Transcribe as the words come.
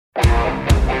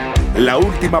La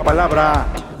última palabra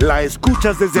la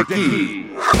escuchas desde aquí.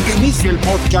 Inicia el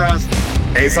podcast.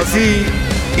 Es así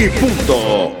y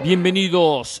punto.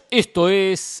 Bienvenidos, esto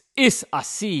es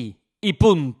así y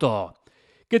punto.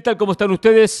 ¿Qué tal? ¿Cómo están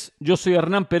ustedes? Yo soy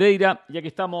Hernán Pereyra y aquí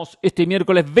estamos este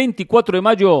miércoles 24 de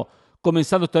mayo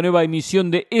comenzando esta nueva emisión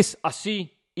de Es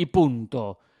así y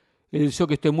punto. Les deseo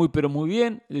que estén muy pero muy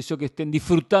bien, les deseo que estén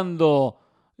disfrutando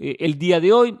el día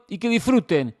de hoy y que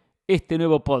disfruten este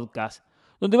nuevo podcast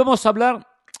donde vamos a hablar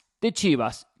de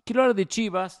Chivas. Quiero hablar de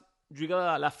Chivas,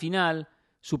 llegada a la final,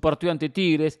 su partido ante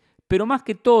Tigres, pero más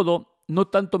que todo, no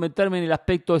tanto meterme en el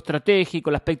aspecto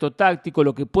estratégico, el aspecto táctico,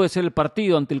 lo que puede ser el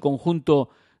partido ante el conjunto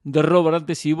de Robert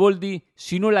Dante Siboldi,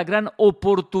 sino la gran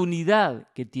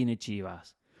oportunidad que tiene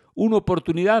Chivas. Una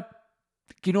oportunidad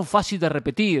que no es fácil de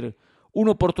repetir,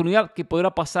 una oportunidad que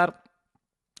podrá pasar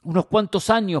unos cuantos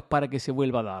años para que se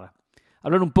vuelva a dar.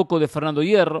 Hablar un poco de Fernando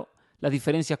Hierro, las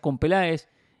diferencias con Peláez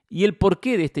y el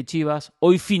porqué de este Chivas,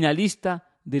 hoy finalista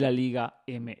de la Liga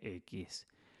MX.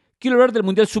 Quiero hablar del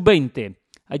Mundial Sub-20.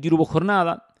 Ayer hubo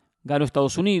jornada, ganó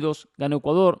Estados Unidos, ganó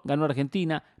Ecuador, ganó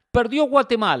Argentina, perdió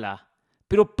Guatemala,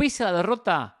 pero pese a la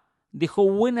derrota dejó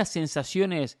buenas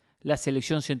sensaciones la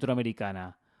selección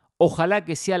centroamericana. Ojalá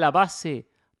que sea la base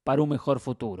para un mejor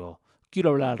futuro. Quiero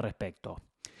hablar al respecto.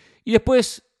 Y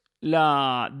después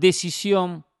la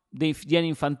decisión de Gianni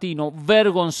Infantino,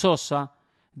 vergonzosa,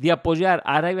 de apoyar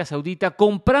a Arabia Saudita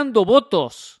comprando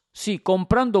votos. Sí,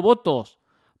 comprando votos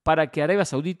para que Arabia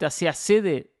Saudita sea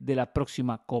sede de la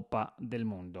próxima Copa del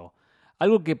Mundo.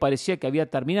 Algo que parecía que había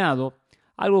terminado,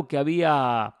 algo que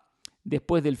había,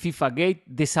 después del FIFA Gate,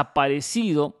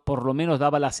 desaparecido, por lo menos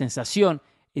daba la sensación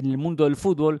en el mundo del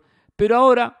fútbol, pero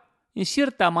ahora, en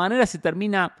cierta manera, se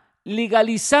termina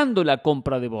legalizando la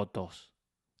compra de votos.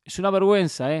 Es una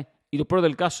vergüenza, Y lo peor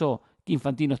del caso, que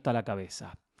Infantino está a la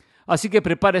cabeza. Así que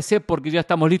prepárese porque ya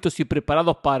estamos listos y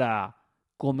preparados para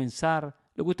comenzar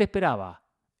lo que usted esperaba.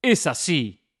 Es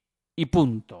así y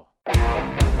punto.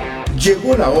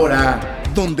 Llegó la hora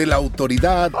donde la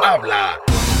autoridad habla.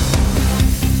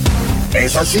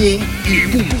 Es así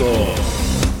y punto.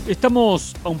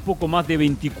 Estamos a un poco más de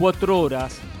 24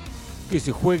 horas que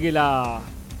se juegue la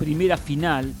primera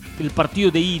final, el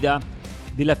partido de ida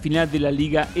de la final de la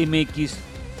Liga MX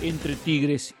entre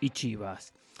Tigres y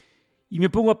Chivas. Y me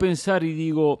pongo a pensar y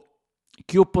digo,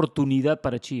 qué oportunidad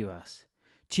para Chivas.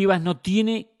 Chivas no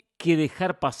tiene que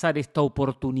dejar pasar esta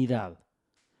oportunidad.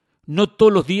 No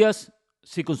todos los días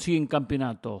se consiguen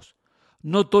campeonatos.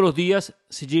 No todos los días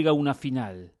se llega a una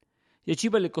final. Y a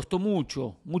Chivas le costó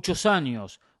muchos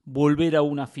años volver a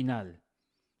una final.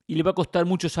 Y le va a costar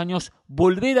muchos años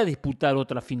volver a disputar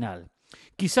otra final.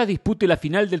 Quizás dispute la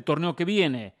final del torneo que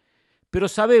viene. Pero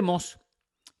sabemos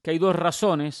que hay dos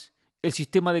razones: el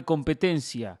sistema de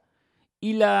competencia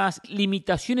y las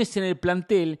limitaciones en el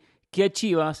plantel que a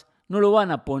Chivas no lo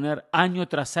van a poner año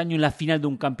tras año en la final de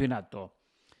un campeonato.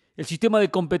 El sistema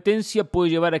de competencia puede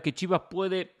llevar a que Chivas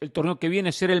puede, el torneo que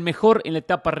viene, ser el mejor en la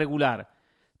etapa regular.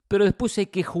 Pero después hay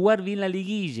que jugar bien la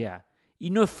liguilla. Y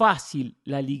no es fácil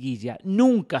la liguilla.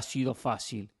 Nunca ha sido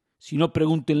fácil. Si no,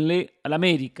 pregúntenle al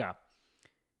América.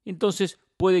 Entonces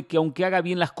puede que aunque haga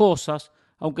bien las cosas,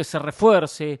 aunque se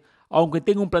refuerce, aunque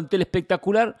tenga un plantel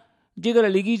espectacular, llegue a la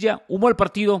liguilla, un mal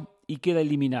partido y queda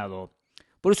eliminado.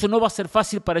 Por eso no va a ser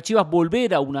fácil para Chivas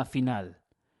volver a una final.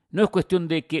 No es cuestión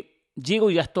de que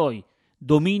llego y ya estoy,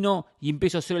 domino y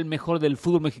empiezo a ser el mejor del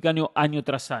fútbol mexicano año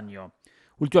tras año.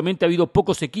 Últimamente ha habido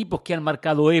pocos equipos que han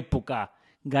marcado época,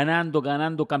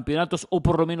 ganando campeonatos o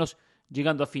por lo menos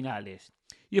llegando a finales.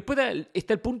 Y después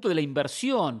está el punto de la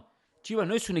inversión. Chivas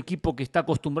no es un equipo que está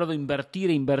acostumbrado a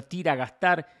invertir, a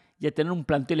gastar y a tener un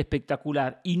plantel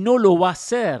espectacular. Y no lo va a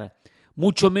hacer,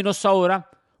 mucho menos ahora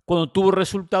cuando tuvo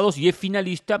resultados y es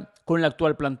finalista con el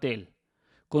actual plantel.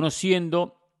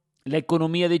 Conociendo la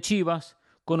economía de Chivas,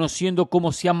 conociendo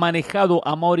cómo se ha manejado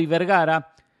a Mauri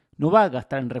Vergara, no va a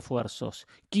gastar en refuerzos.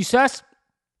 Quizás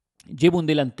lleva un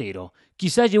delantero,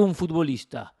 quizás lleva un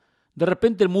futbolista. De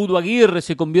repente el Mudo Aguirre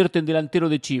se convierte en delantero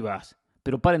de Chivas.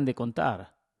 Pero paren de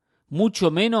contar.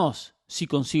 Mucho menos si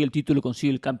consigue el título y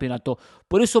consigue el campeonato.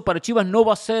 Por eso para Chivas no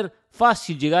va a ser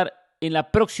fácil llegar en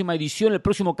la próxima edición, el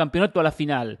próximo campeonato a la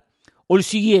final. O el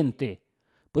siguiente.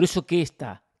 Por eso que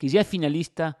esta, que ya es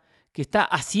finalista, que está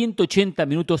a 180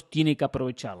 minutos, tiene que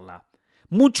aprovecharla.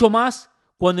 Mucho más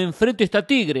cuando enfrente está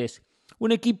Tigres.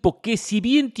 Un equipo que si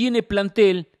bien tiene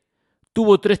plantel,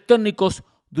 tuvo 3 técnicos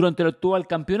durante el actual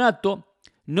campeonato.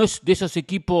 No es de esos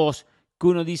equipos que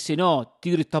uno dice, no,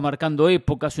 Tigres está marcando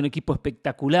época, es un equipo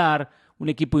espectacular, un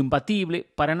equipo imbatible,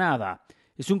 para nada.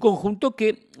 Es un conjunto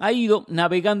que ha ido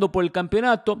navegando por el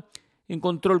campeonato,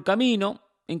 encontró el camino,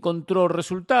 encontró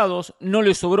resultados, no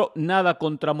le sobró nada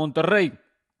contra Monterrey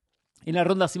en la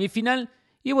ronda semifinal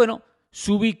y bueno,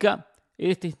 se ubica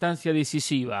en esta instancia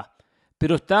decisiva.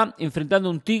 Pero está enfrentando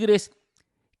a un Tigres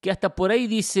que hasta por ahí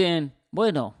dicen,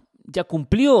 bueno, ya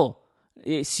cumplió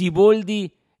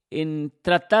Siboldi en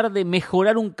tratar de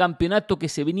mejorar un campeonato que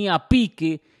se venía a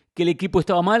pique, que el equipo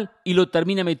estaba mal y lo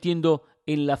termina metiendo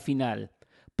en la final.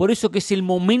 Por eso que es el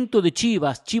momento de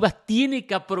Chivas. Chivas tiene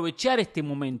que aprovechar este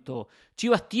momento.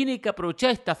 Chivas tiene que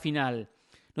aprovechar esta final.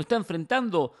 No está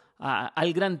enfrentando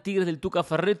al gran Tigres del Tuca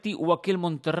Ferretti o aquel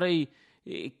Monterrey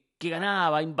que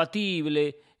ganaba,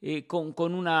 imbatible,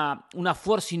 con una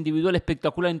fuerza individual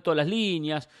espectacular en todas las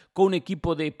líneas, con un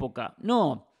equipo de época.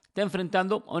 No, está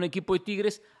enfrentando a un equipo de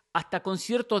Tigres hasta con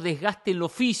cierto desgaste en lo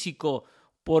físico,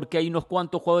 porque hay unos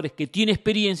cuantos jugadores que tienen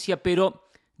experiencia, pero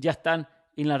ya están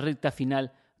en la recta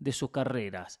final de sus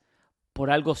carreras. Por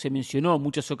algo se mencionó en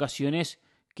muchas ocasiones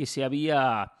que se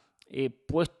había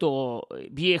puesto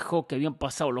viejo, que habían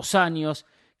pasado los años,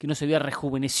 que no se había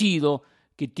rejuvenecido,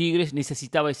 que Tigres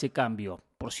necesitaba ese cambio.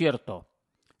 Por cierto,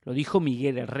 lo dijo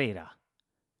Miguel Herrera.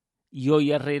 Y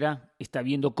hoy Herrera está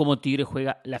viendo cómo Tigres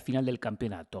juega la final del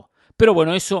campeonato. Pero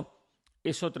bueno, eso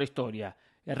es otra historia.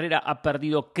 Herrera ha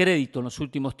perdido crédito en los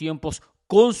últimos tiempos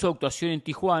con su actuación en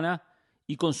Tijuana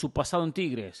y con su pasado en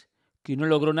Tigres, que no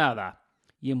logró nada.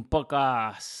 Y en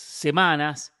pocas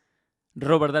semanas,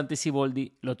 Robert Dante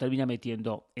Siboldi lo termina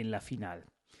metiendo en la final.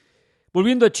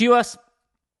 Volviendo a Chivas,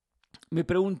 me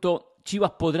pregunto,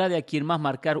 ¿Chivas podrá de aquí en más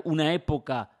marcar una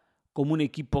época como un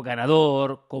equipo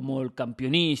ganador, como el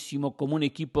campeonísimo, como un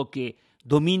equipo que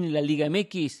domine la Liga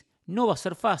MX? No va a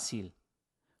ser fácil,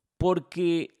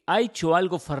 porque ha hecho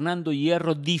algo Fernando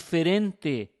Hierro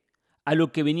diferente a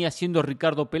lo que venía haciendo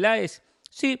Ricardo Peláez.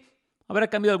 Sí, habrá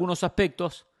cambiado algunos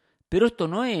aspectos, pero esto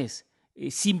no es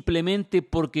simplemente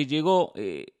porque llegó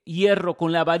Hierro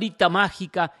con la varita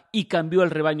mágica y cambió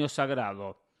el rebaño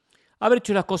sagrado. Haber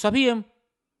hecho las cosas bien,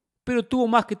 pero tuvo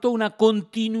más que todo una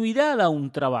continuidad a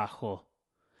un trabajo.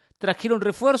 Trajeron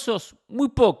refuerzos muy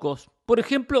pocos. Por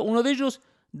ejemplo, uno de ellos,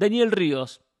 Daniel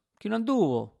Ríos, que no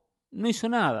anduvo, no hizo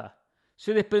nada.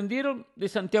 Se desprendieron de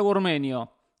Santiago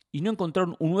Ormeño y no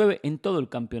encontraron un 9 en todo el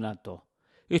campeonato.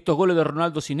 Estos goles de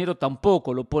Ronaldo Cisneros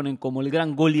tampoco lo ponen como el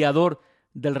gran goleador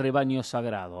del rebaño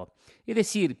sagrado. Es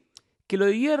decir, que lo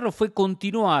de Hierro fue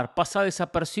continuar, pasar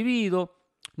desapercibido,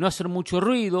 no hacer mucho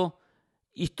ruido,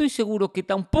 y estoy seguro que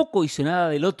tampoco hizo nada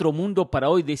del otro mundo para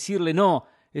hoy decirle no,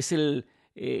 es el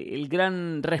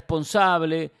gran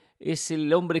responsable, es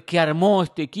el hombre que armó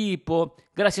este equipo,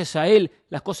 gracias a él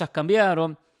las cosas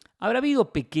cambiaron. Habrá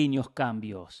habido pequeños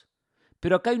cambios,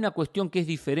 pero acá hay una cuestión que es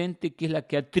diferente, que es la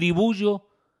que atribuyo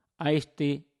a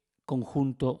este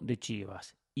conjunto de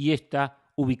Chivas y esta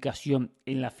ubicación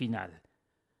en la final.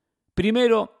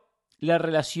 Primero, la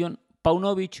relación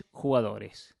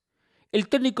Paunovic-jugadores. El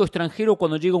técnico extranjero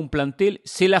cuando llega a un plantel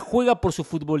se la juega por sus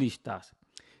futbolistas.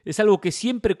 Es algo que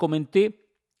siempre comenté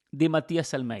de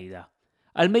Matías Almeida.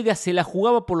 Almeida se la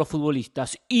jugaba por los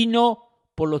futbolistas y no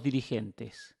por los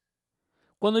dirigentes.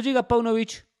 Cuando llega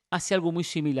Paunovic hace algo muy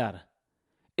similar.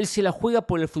 Él se la juega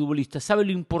por el futbolista, sabe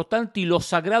lo importante y lo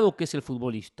sagrado que es el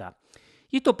futbolista.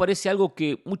 Y esto parece algo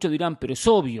que muchos dirán, pero es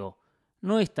obvio.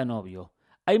 No es tan obvio.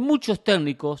 Hay muchos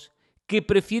técnicos que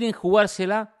prefieren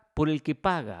jugársela por el que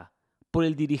paga, por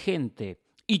el dirigente,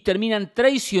 y terminan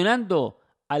traicionando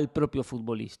al propio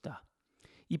futbolista.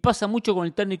 Y pasa mucho con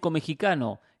el técnico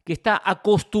mexicano, que está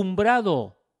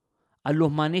acostumbrado a los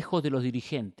manejos de los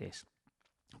dirigentes,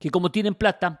 que como tienen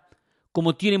plata,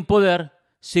 como tienen poder,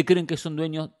 se creen que son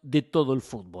dueños de todo el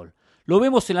fútbol. Lo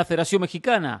vemos en la Federación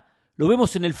Mexicana, lo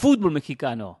vemos en el fútbol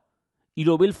mexicano, y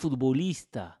lo ve el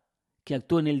futbolista, que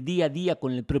actúa en el día a día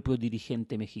con el propio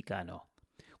dirigente mexicano.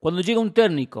 Cuando llega un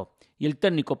técnico, y el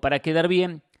técnico para quedar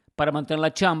bien, para mantener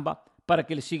la chamba, para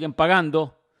que le sigan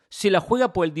pagando, se la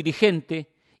juega por el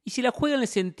dirigente y se la juega en el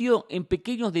sentido, en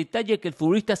pequeños detalles que el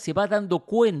futbolista se va dando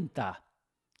cuenta,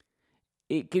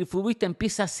 que el futbolista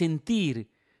empieza a sentir.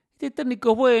 Este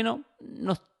técnico es bueno,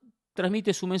 nos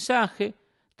transmite su mensaje,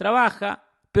 trabaja,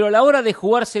 pero a la hora de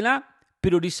jugársela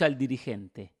prioriza al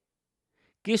dirigente,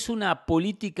 que es una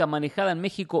política manejada en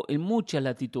México en muchas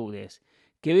latitudes,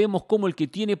 que vemos cómo el que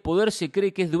tiene poder se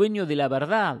cree que es dueño de la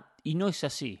verdad, y no es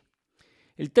así.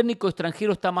 El técnico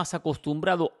extranjero está más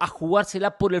acostumbrado a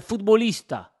jugársela por el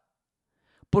futbolista,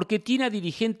 porque tiene a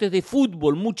dirigentes de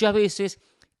fútbol muchas veces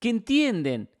que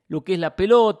entienden lo que es la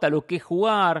pelota, lo que es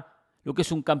jugar, lo que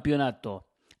es un campeonato.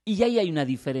 Y ahí hay una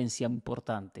diferencia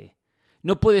importante.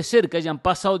 No puede ser que hayan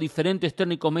pasado diferentes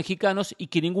técnicos mexicanos y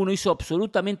que ninguno hizo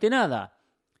absolutamente nada.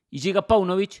 Y llega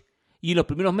Paunovic y en los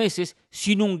primeros meses,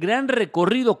 sin un gran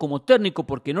recorrido como técnico,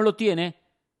 porque no lo tiene,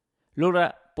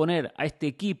 logra poner a este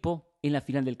equipo en la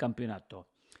final del campeonato.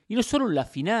 Y no solo en la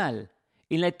final,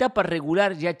 en la etapa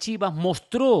regular ya Chivas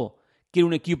mostró que era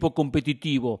un equipo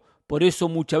competitivo. Por eso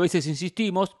muchas veces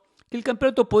insistimos que el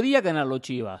campeonato podía ganarlo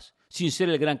Chivas, sin ser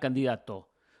el gran candidato.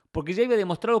 Porque ya había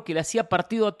demostrado que le hacía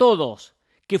partido a todos,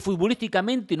 que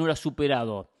futbolísticamente no era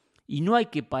superado. Y no hay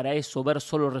que para eso ver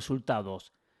solo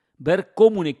resultados, ver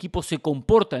cómo un equipo se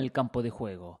comporta en el campo de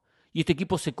juego. Y este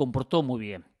equipo se comportó muy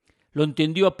bien. Lo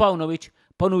entendió a Paunovic,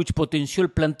 Paunovic potenció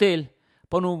el plantel,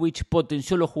 Paunovic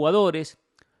potenció los jugadores,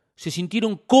 se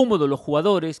sintieron cómodos los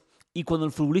jugadores, y cuando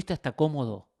el futbolista está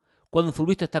cómodo, cuando el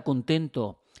futbolista está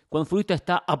contento, cuando el futbolista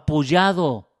está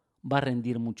apoyado, va a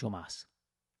rendir mucho más.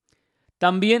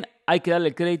 También hay que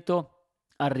darle crédito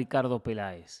a Ricardo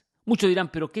Peláez. Muchos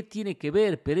dirán, ¿pero qué tiene que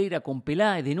ver Pereyra con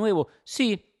Peláez de nuevo?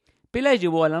 Sí, Peláez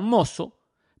llevó al Hermoso,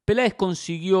 Peláez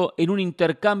consiguió en un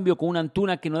intercambio con una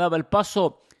Antuna que no daba el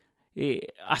paso,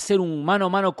 hacer un mano a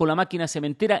mano con la máquina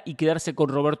cementera y quedarse con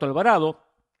Roberto Alvarado.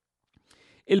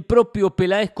 El propio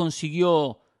Peláez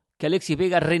consiguió que Alexis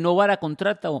Vega renovara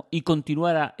contrato y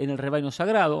continuara en el rebaño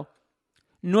sagrado.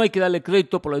 No hay que darle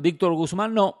crédito por lo de Víctor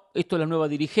Guzmán, no, esto es la nueva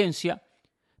dirigencia,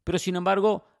 pero sin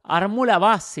embargo armó la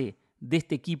base de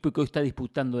este equipo que hoy está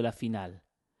disputando la final.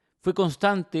 Fue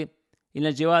constante en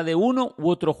la llevada de uno u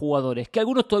otros jugadores, que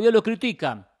algunos todavía lo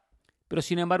critican, pero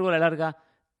sin embargo a la larga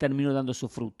terminó dando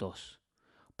sus frutos.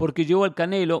 Porque llevó al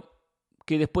Canelo,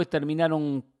 que después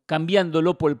terminaron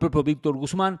cambiándolo por el propio Víctor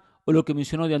Guzmán, o lo que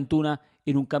mencionó de Antuna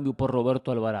en un cambio por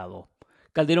Roberto Alvarado.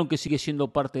 Calderón, que sigue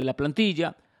siendo parte de la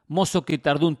plantilla, Mozo, que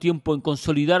tardó un tiempo en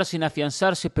consolidarse, en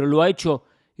afianzarse, pero lo ha hecho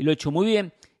y lo ha hecho muy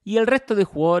bien, y el resto de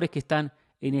jugadores que están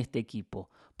en este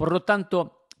equipo. Por lo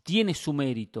tanto, tiene su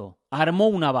mérito, armó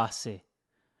una base.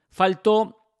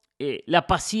 Faltó la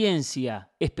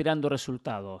paciencia esperando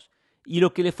resultados. Y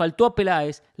lo que le faltó a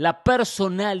Peláez, la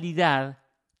personalidad,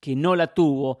 que no la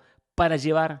tuvo, para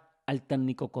llevar al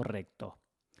técnico correcto.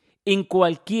 En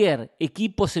cualquier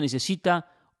equipo se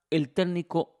necesita el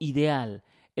técnico ideal,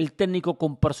 el técnico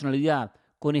con personalidad,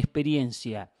 con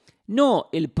experiencia. No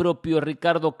el propio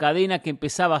Ricardo Cadena, que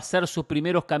empezaba a hacer sus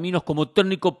primeros caminos como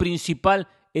técnico principal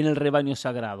en el rebaño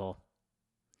sagrado.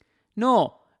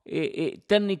 No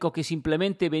técnicos que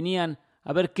simplemente venían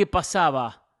a ver qué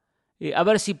pasaba, a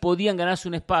ver si podían ganarse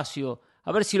un espacio,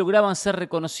 a ver si lograban ser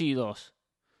reconocidos.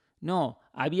 No,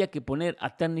 había que poner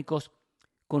a técnicos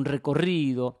con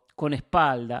recorrido, con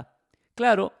espalda.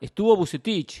 Claro, estuvo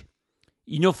Vucetich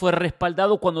y no fue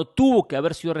respaldado cuando tuvo que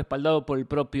haber sido respaldado por el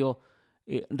propio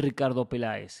Ricardo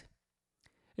Peláez.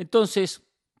 Entonces,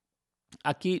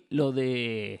 aquí lo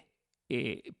de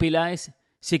Peláez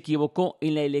se equivocó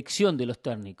en la elección de los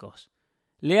técnicos.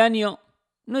 Leaño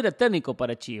no era técnico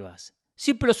para Chivas.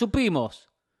 Siempre lo supimos.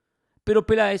 Pero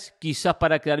Peláez, quizás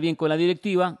para quedar bien con la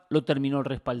directiva, lo terminó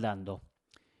respaldando.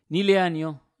 Ni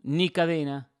Leaño ni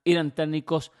Cadena eran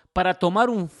técnicos para tomar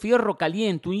un hierro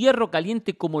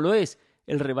caliente como lo es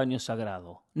el rebaño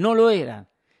sagrado. No lo eran.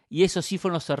 Y esos sí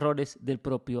fueron los errores del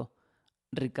propio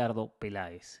Ricardo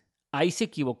Peláez. Ahí se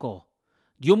equivocó.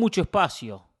 Dio mucho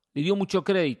espacio, le dio mucho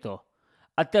crédito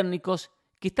a técnicos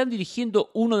que están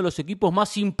dirigiendo uno de los equipos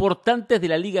más importantes de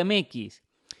la Liga MX,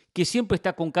 que siempre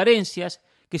está con carencias,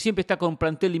 que siempre está con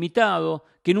plantel limitado,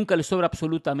 que nunca le sobra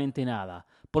absolutamente nada.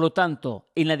 Por lo tanto,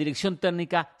 en la dirección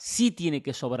técnica sí tiene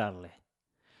que sobrarle.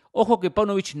 Ojo que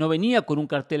Paunovic no venía con un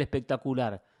cartel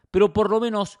espectacular, pero por lo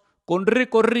menos con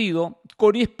recorrido,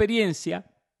 con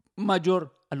experiencia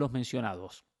mayor a los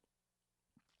mencionados.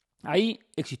 Ahí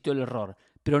existió el error,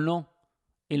 pero no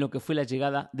en lo que fue la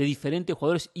llegada de diferentes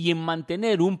jugadores y en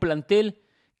mantener un plantel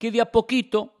que de a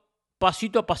poquito,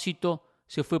 pasito a pasito,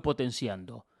 se fue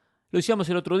potenciando. Lo decíamos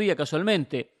el otro día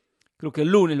casualmente, creo que el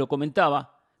lunes lo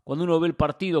comentaba, cuando uno ve el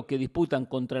partido que disputan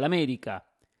contra el América,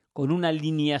 con una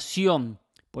alineación,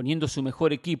 poniendo su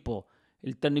mejor equipo,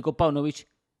 el técnico Paunovic,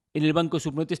 en el banco de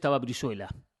suplentes estaba Brizuela,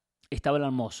 estaba el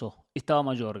Hermoso, estaba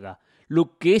Mayorga.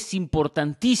 Lo que es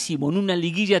importantísimo en una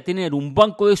liguilla tener un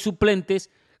banco de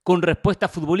suplentes con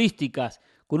respuestas futbolísticas,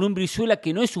 con un Brizuela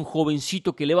que no es un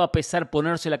jovencito que le va a pesar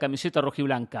ponerse la camiseta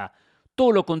rojiblanca.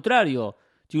 Todo lo contrario,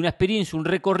 tiene una experiencia, un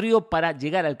recorrido para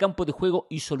llegar al campo de juego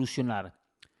y solucionar.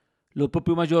 Lo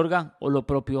propio Mayorga o lo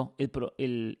propio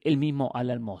el mismo al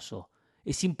Hermoso.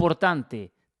 Es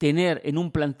importante tener en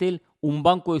un plantel un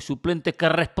banco de suplentes que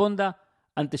responda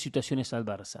ante situaciones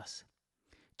adversas.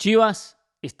 Chivas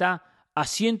está a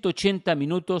 180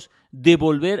 minutos de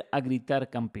volver a gritar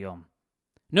campeón.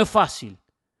 No es fácil,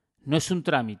 no es un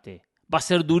trámite. Va a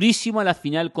ser durísima la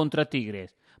final contra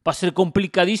Tigres. Va a ser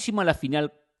complicadísima la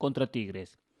final contra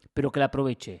Tigres. pero que la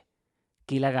aproveche,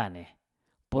 que la gane,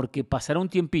 porque pasará un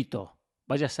tiempito,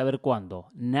 vaya a saber cuándo,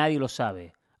 nadie lo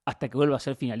sabe, hasta que vuelva a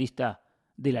ser finalista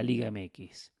de la Liga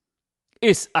MX.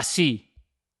 Es así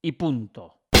y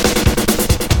punto.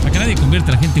 Acá nadie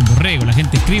convierte a la gente en borrego, la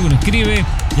gente escribe o no escribe,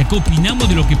 y acá opinamos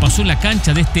de lo que pasó en la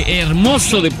cancha de este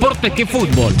hermoso deporte que es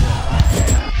fútbol.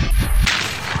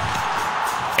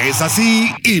 Es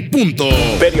así y punto.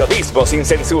 Periodismo sin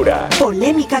censura.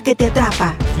 Polémica que te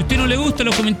atrapa. Si a usted no le gustan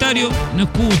los comentarios, no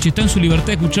escuche, está en su libertad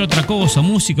de escuchar otra cosa,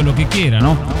 música, lo que quiera,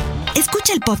 ¿no?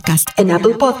 Escucha el podcast en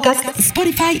Apple Podcast,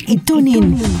 Spotify y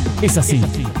TuneIn. Es así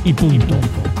y punto.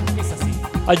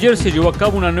 Ayer se llevó a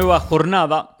cabo una nueva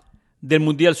jornada del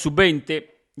Mundial Sub-20,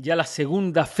 ya la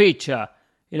segunda fecha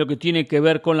en lo que tiene que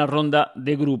ver con la ronda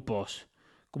de grupos.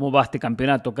 ¿Cómo va este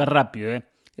campeonato? Qué rápido, ¿eh?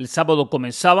 El sábado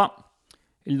comenzaba,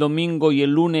 el domingo y el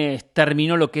lunes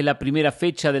terminó lo que es la primera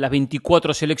fecha de las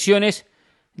 24 selecciones.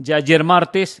 Ya ayer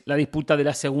martes, la disputa de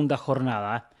la segunda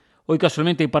jornada, ¿eh? Hoy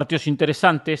casualmente hay partidos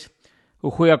interesantes. Hoy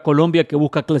juega Colombia, que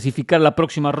busca clasificar la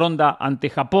próxima ronda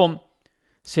ante Japón.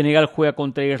 Senegal juega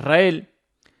contra Israel.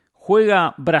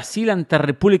 Juega Brasil ante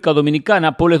República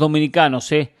Dominicana. Pobres dominicanos,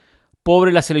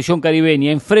 pobre la selección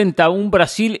caribeña. Enfrenta a un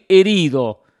Brasil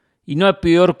herido. Y no hay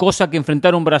peor cosa que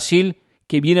enfrentar a un Brasil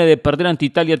que viene de perder ante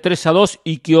Italia 3-2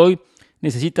 y que hoy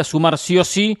necesita sumar sí o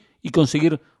sí y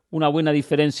conseguir una buena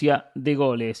diferencia de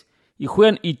goles. Y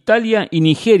juegan Italia y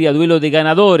Nigeria, duelo de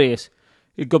ganadores.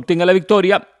 El que obtenga la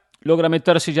victoria logra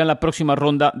meterse ya en la próxima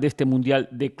ronda de este Mundial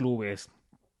de Clubes.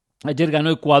 Ayer ganó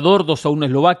Ecuador 2-1 a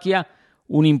Eslovaquia,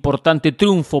 un importante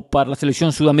triunfo para la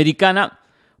selección sudamericana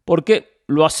porque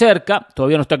lo acerca,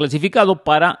 todavía no está clasificado,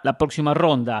 para la próxima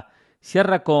ronda.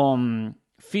 Cierra con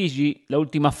Fiji la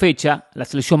última fecha, la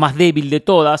selección más débil de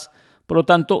todas, por lo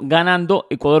tanto, ganando,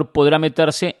 Ecuador podrá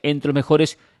meterse entre los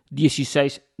mejores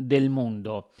 16 del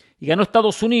mundo. Y ganó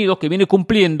Estados Unidos, que viene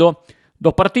cumpliendo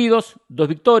 2 partidos, 2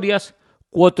 victorias,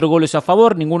 4 goles a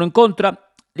favor, ninguno en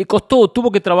contra. Le costó,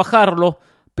 tuvo que trabajarlo,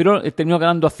 pero terminó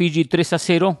ganando a Fiji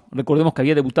 3-0. Recordemos que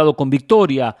había debutado con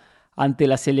victoria ante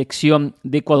la selección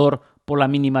de Ecuador por la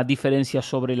mínima diferencia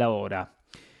sobre la hora.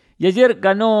 Y ayer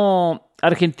ganó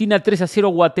Argentina 3-0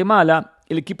 a Guatemala.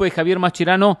 El equipo de Javier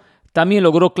Mascherano también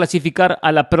logró clasificar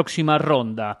a la próxima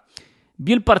ronda.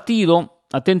 Vi el partido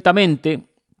atentamente.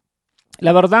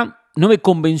 La verdad, no me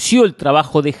convenció el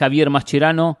trabajo de Javier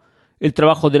Mascherano, el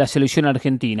trabajo de la selección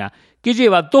argentina, que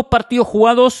lleva 2 partidos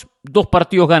jugados, 2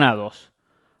 partidos ganados.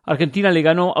 Argentina le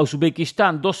ganó a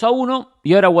Uzbekistán 2-1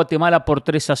 y ahora Guatemala por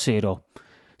 3-0.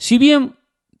 Si bien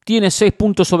tiene 6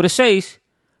 puntos sobre 6,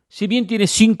 si bien tiene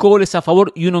 5 goles a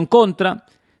favor y 1 en contra,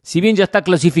 si bien ya está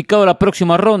clasificado a la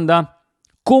próxima ronda,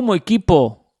 como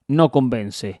equipo no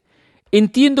convence.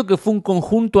 Entiendo que fue un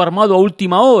conjunto armado a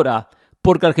última hora,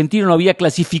 porque Argentina no había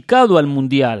clasificado al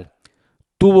Mundial.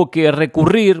 Tuvo que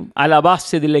recurrir a la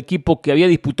base del equipo que había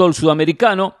disputado el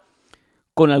Sudamericano,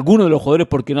 con algunos de los jugadores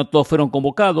porque no todos fueron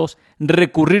convocados,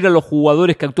 recurrir a los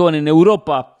jugadores que actúan en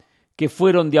Europa, que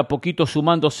fueron de a poquito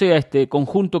sumándose a este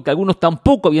conjunto, que algunos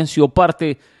tampoco habían sido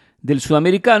parte del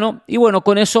Sudamericano, y bueno,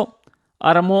 con eso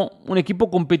armó un equipo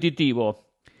competitivo.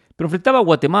 Pero enfrentaba a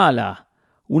Guatemala,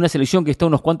 una selección que está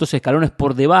unos cuantos escalones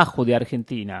por debajo de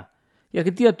Argentina. Y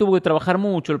Argentina tuvo que trabajar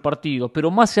mucho el partido, pero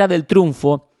más allá del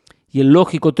triunfo, y el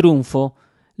lógico triunfo,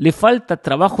 le falta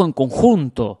trabajo en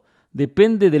conjunto.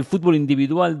 Depende del fútbol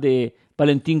individual de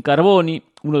Valentín Carboni,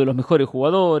 uno de los mejores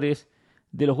jugadores,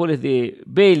 de los goles de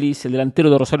Vélez, el delantero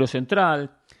de Rosario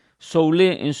Central,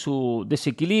 Soulé en su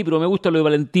desequilibrio. Me gusta lo de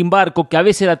Valentín Barco, que a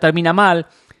veces la termina mal,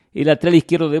 el lateral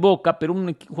izquierdo de Boca, pero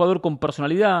un jugador con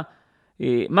personalidad.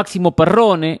 Máximo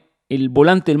Perrone, el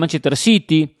volante del Manchester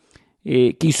City,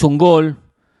 que hizo un gol,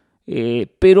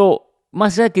 pero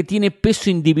más allá de que tiene peso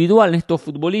individual en estos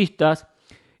futbolistas,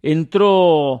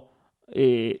 entró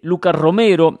Lucas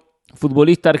Romero,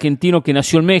 futbolista argentino que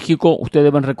nació en México, ustedes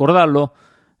deben recordarlo,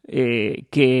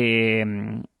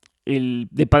 que el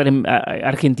de padre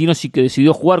argentino sí que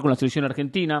decidió jugar con la selección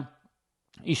argentina,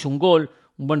 hizo un gol,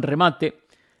 un buen remate,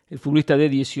 el futbolista de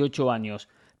 18 años.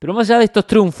 Pero más allá de estos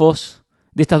triunfos,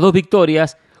 de estas 2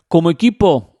 victorias, como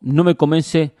equipo no me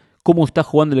convence cómo está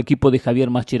jugando el equipo de Javier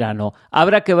Mascherano.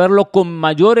 Habrá que verlo con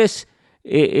mayores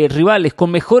rivales,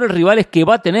 con mejores rivales que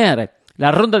va a tener.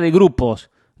 La ronda de grupos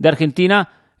de Argentina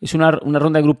es una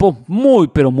ronda de grupos muy,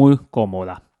 pero muy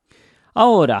cómoda.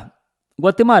 Ahora,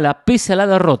 Guatemala, pese a la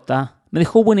derrota, me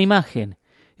dejó buena imagen.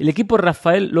 El equipo de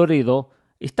Rafael Loredo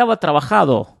estaba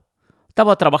trabajado,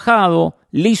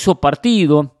 le hizo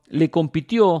partido, le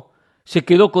compitió, se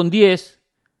quedó con 10.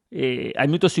 Al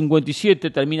minuto 57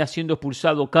 termina siendo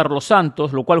expulsado Carlos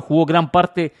Santos, lo cual jugó gran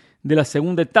parte de la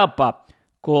segunda etapa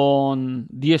con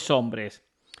 10 hombres.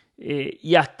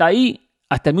 Y hasta ahí,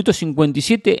 hasta el minuto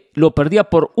 57, lo perdía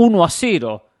por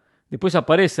 1-0. Después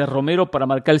aparece Romero para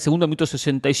marcar el segundo minuto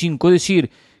 65. Es decir,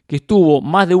 que estuvo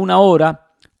más de una hora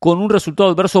con un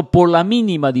resultado adverso por la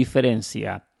mínima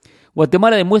diferencia.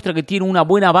 Guatemala demuestra que tiene una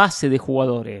buena base de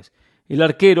jugadores. El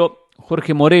arquero,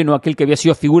 Jorge Moreno, aquel que había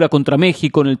sido figura contra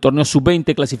México en el torneo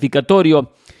Sub-20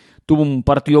 clasificatorio, tuvo un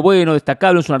partido bueno,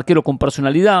 destacable, es un arquero con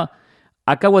personalidad.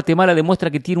 Acá Guatemala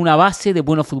demuestra que tiene una base de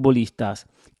buenos futbolistas.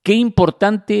 Qué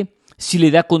importante si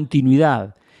le da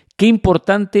continuidad. Qué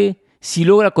importante si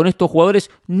logra con estos jugadores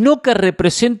no que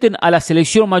representen a la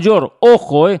selección mayor.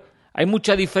 Ojo, hay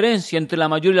mucha diferencia entre la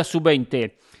mayor y la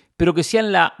sub-20, pero que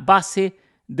sean la base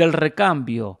del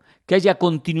recambio, que haya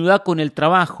continuidad con el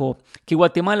trabajo, que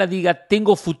Guatemala diga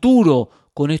tengo futuro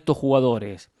con estos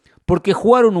jugadores, porque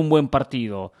jugaron un buen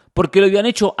partido, porque lo habían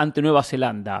hecho ante Nueva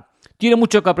Zelanda. Tiene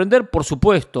mucho que aprender, por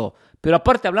supuesto, pero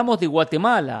aparte hablamos de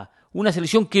Guatemala, una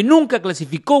selección que nunca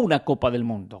clasificó una Copa del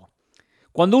Mundo.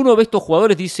 Cuando uno ve estos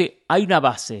jugadores dice, hay una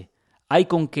base, hay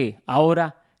con qué,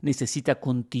 ahora necesita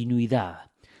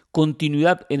continuidad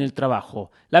en el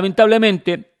trabajo.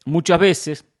 Lamentablemente, muchas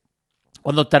veces,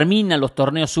 cuando terminan los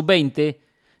torneos sub-20,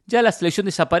 ya la selección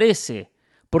desaparece,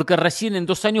 porque recién en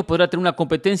 2 años podrá tener una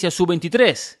competencia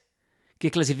sub-23, que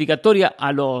es clasificatoria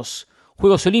a los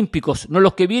Juegos Olímpicos, no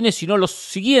los que vienen, sino los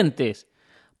siguientes.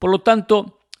 Por lo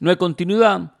tanto, no hay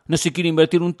continuidad, no se quiere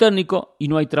invertir un técnico y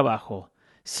no hay trabajo.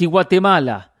 Si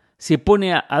Guatemala se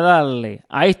pone a darle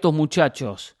a estos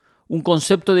muchachos un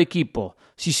concepto de equipo,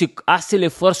 si se hace el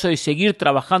esfuerzo de seguir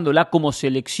trabajándola como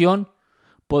selección,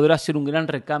 podrá ser un gran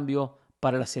recambio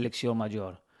para la selección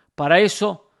mayor. Para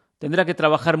eso tendrá que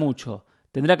trabajar mucho,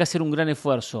 tendrá que hacer un gran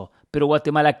esfuerzo, pero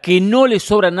Guatemala, que no le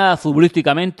sobra nada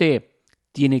futbolísticamente,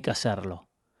 tiene que hacerlo.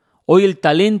 Hoy el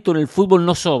talento en el fútbol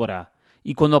no sobra,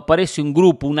 y cuando aparece un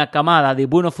grupo, una camada de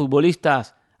buenos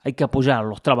futbolistas, hay que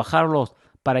apoyarlos, trabajarlos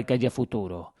para que haya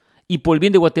futuro. Y por el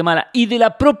bien de Guatemala y de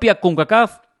la propia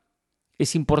CONCACAF,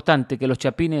 es importante que los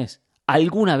chapines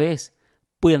alguna vez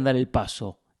puedan dar el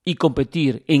paso y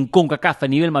competir en CONCACAF a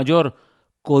nivel mayor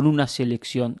con una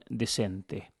selección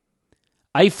decente.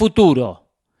 Hay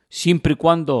futuro, siempre y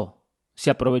cuando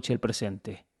se aproveche el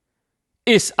presente.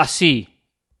 Es así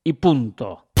y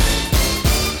punto.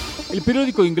 El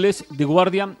periódico inglés The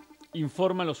Guardian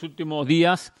informa en los últimos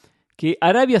días que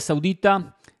Arabia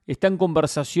Saudita está en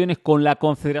conversaciones con la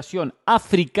Confederación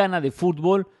Africana de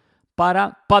Fútbol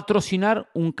para patrocinar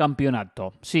un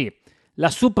campeonato. Sí, la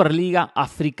Superliga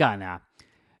Africana,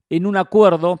 en un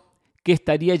acuerdo que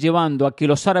estaría llevando a que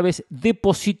los árabes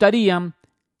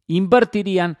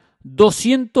invertirían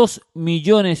 $200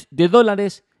 millones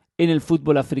en el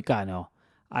fútbol africano.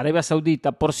 Arabia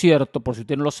Saudita, por cierto, por si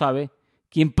usted no lo sabe,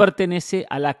 quien pertenece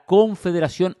a la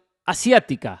Confederación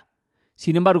Asiática.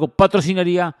 Sin embargo,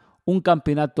 patrocinaría un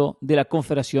campeonato de la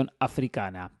Confederación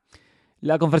Africana.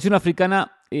 La Confederación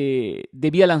Africana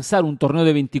debía lanzar un torneo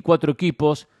de 24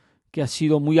 equipos que ha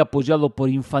sido muy apoyado por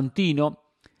Infantino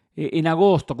en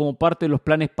agosto como parte de los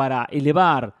planes para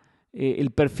elevar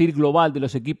el perfil global de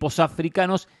los equipos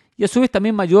africanos y a su vez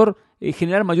también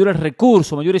generar mayores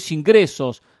recursos, mayores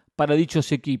ingresos para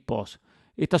dichos equipos.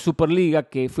 Esta Superliga,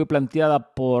 que fue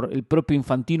planteada por el propio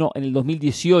Infantino en el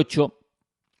 2018,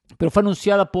 pero fue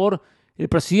anunciada por el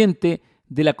presidente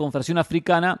de la Confederación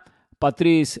Africana,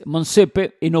 Patrice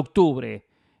Motsepe, en octubre.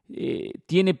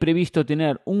 Tiene previsto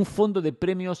tener un fondo de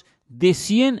premios de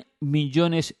 $100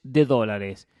 millones,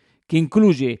 que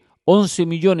incluye 11,5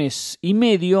 millones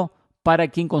para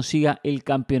quien consiga el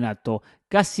campeonato.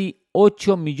 Casi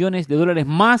 $8 millones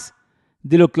más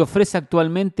de lo que ofrece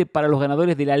actualmente para los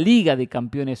ganadores de la Liga de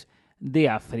Campeones de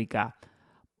África.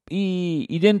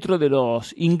 Y dentro de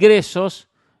los ingresos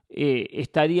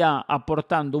estaría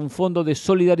aportando un fondo de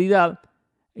solidaridad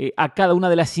a cada una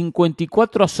de las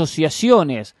 54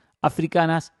 asociaciones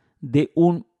africanas de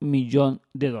 $1 millón.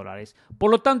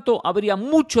 Por lo tanto, habría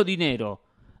mucho dinero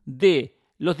de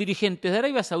los dirigentes de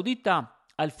Arabia Saudita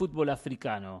al fútbol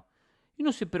africano. Y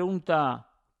uno se pregunta,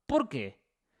 ¿por qué?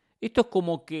 Esto es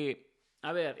como que,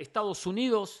 Estados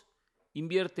Unidos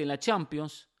invierte en la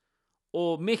Champions,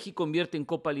 o México invierte en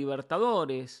Copa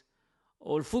Libertadores,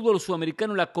 o el fútbol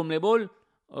sudamericano, la Conmebol,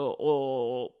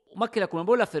 o más que la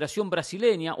Conmebol, la Federación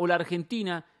Brasileña, o la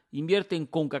Argentina invierte en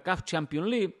CONCACAF Champions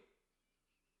League.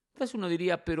 Entonces uno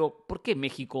diría, pero ¿por qué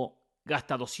México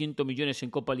gasta 200 millones en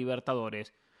Copa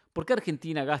Libertadores? ¿Por qué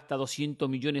Argentina gasta 200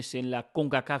 millones en la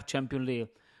CONCACAF Champions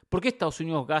League? ¿Por qué Estados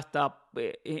Unidos gasta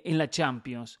en la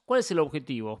Champions? ¿Cuál es el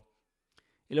objetivo?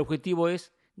 El objetivo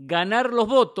es ganar los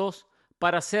votos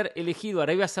para ser elegido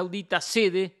Arabia Saudita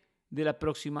sede de la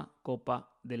próxima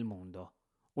Copa del Mundo.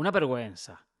 Una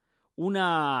vergüenza.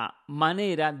 Una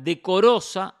manera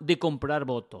decorosa de comprar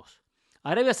votos.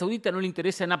 A Arabia Saudita no le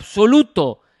interesa en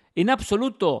absoluto,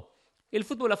 el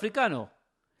fútbol africano.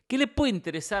 ¿Qué le puede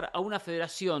interesar a una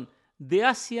federación de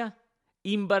Asia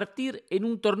invertir en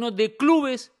un torneo de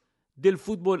clubes del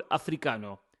fútbol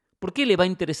africano? ¿Por qué le va a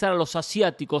interesar a los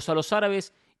asiáticos, a los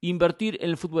árabes, invertir en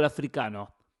el fútbol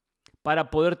africano? Para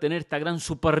poder tener esta gran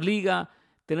superliga,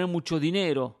 tener mucho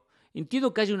dinero.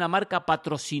 Entiendo que haya una marca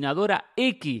patrocinadora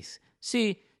X.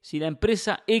 Sí, si la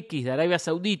empresa X de Arabia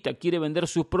Saudita quiere vender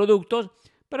sus productos,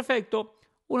 perfecto,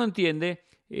 uno entiende.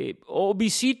 O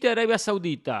visite Arabia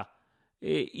Saudita,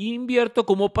 invierto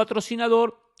como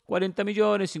patrocinador 40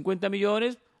 millones, 50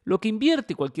 millones, lo que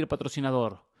invierte cualquier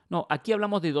patrocinador. No, aquí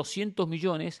hablamos de 200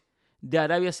 millones de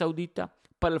Arabia Saudita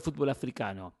para el fútbol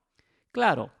africano.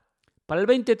 Claro, para el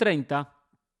 2030,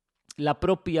 la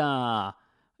propia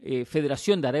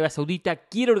Federación de Arabia Saudita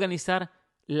quiere organizar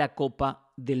la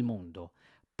Copa del Mundo.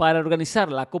 Para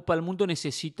organizar la Copa del Mundo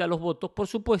necesita los votos, por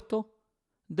supuesto,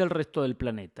 del resto del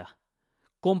planeta.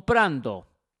 Comprando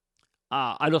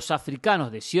a los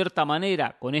africanos de cierta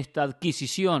manera con esta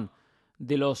adquisición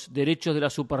de los derechos de la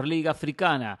Superliga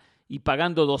Africana y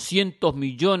pagando 200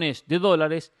 millones de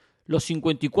dólares, los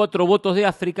 54 votos de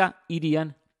África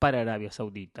irían para Arabia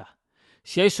Saudita.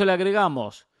 Si a eso le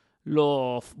agregamos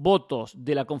los votos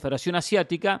de la Confederación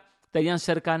Asiática, estarían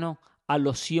cercanos a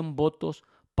los 100 votos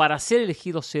para ser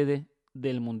elegido sede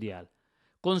del Mundial.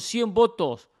 Con 100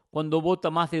 votos, cuando vota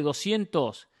más de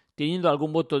 200, teniendo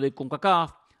algún voto de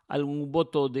CONCACAF, algún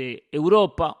voto de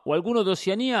Europa o alguno de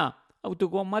Oceanía,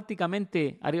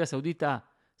 automáticamente Arabia Saudita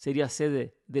sería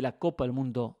sede de la Copa del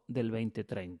Mundo del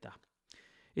 2030.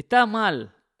 Está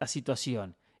mal la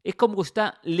situación. Es como que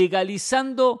está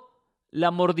legalizando la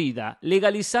mordida,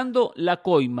 legalizando la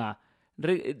coima,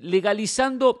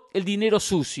 legalizando el dinero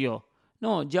sucio.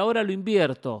 No, y ahora lo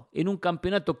invierto en un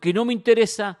campeonato que no me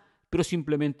interesa, pero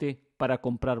simplemente para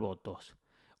comprar votos.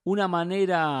 Una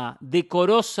manera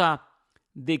decorosa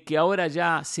de que ahora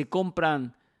ya se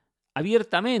compran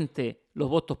abiertamente los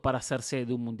votos para hacer sede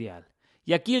de un mundial.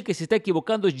 Y aquí el que se está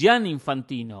equivocando es Gianni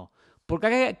Infantino, porque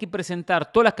acá hay que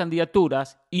presentar todas las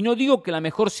candidaturas, y no digo que la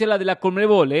mejor sea la de la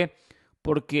Conmebol,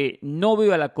 porque no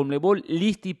veo a la Conmebol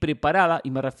lista y preparada, y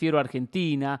me refiero a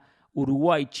Argentina,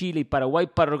 Uruguay, Chile y Paraguay,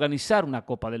 para organizar una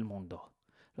Copa del Mundo.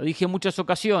 Lo dije en muchas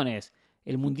ocasiones,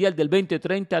 el Mundial del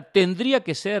 2030 tendría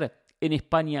que ser en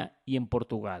España y en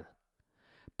Portugal.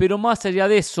 Pero más allá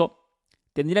de eso,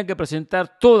 tendrían que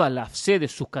presentar todas las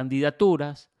sedes sus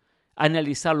candidaturas,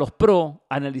 analizar los pros,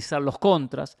 analizar los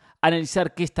contras,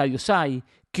 analizar qué estadios hay,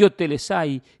 qué hoteles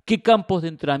hay, qué campos de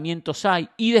entrenamientos hay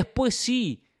y después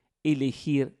sí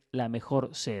elegir la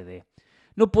mejor sede.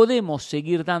 No podemos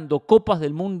seguir dando copas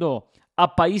del mundo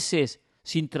a países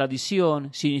sin tradición,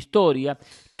 sin historia,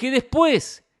 que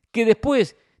después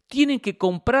tienen que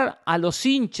comprar a los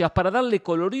hinchas para darle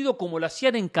colorido como lo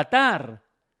hacían en Qatar.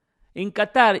 En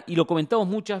Qatar, y lo comentamos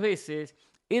muchas veces,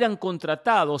 eran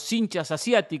contratados hinchas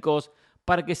asiáticos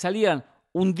para que salieran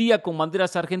un día con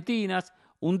banderas argentinas,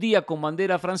 un día con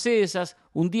banderas francesas,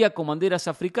 un día con banderas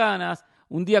africanas,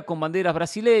 un día con banderas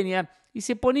brasileñas, y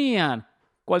se ponían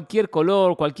cualquier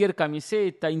color, cualquier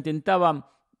camiseta, intentaban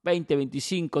 20,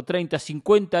 25, 30,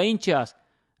 50 hinchas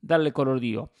darle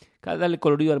colorido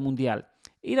al Mundial.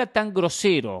 Era tan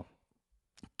grosero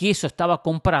que eso estaba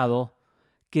comprado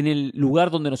que en el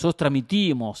lugar donde nosotros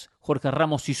transmitimos, Jorge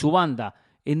Ramos y su banda,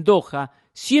 en Doha,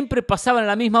 siempre pasaban a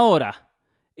la misma hora.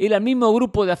 Era el mismo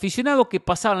grupo de aficionados que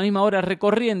pasaban a la misma hora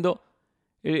recorriendo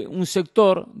un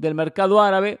sector del mercado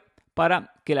árabe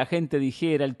para que la gente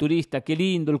dijera, el turista, qué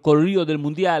lindo, el colorido del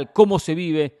Mundial, cómo se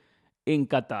vive en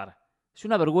Qatar. Es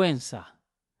una vergüenza.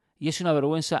 Y es una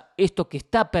vergüenza esto que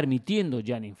está permitiendo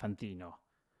Gianni Infantino.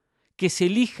 Que se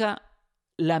elija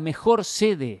la mejor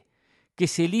sede, que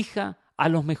se elija a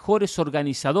los mejores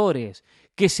organizadores,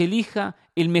 que se elija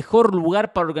el mejor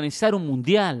lugar para organizar un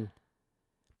mundial,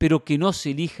 pero que no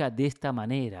se elija de esta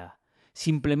manera,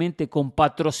 simplemente con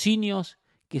patrocinios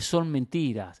que son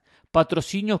mentiras,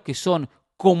 patrocinios que son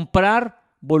comprar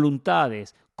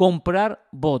voluntades, comprar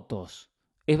votos.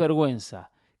 Es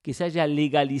vergüenza que se haya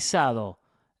legalizado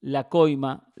la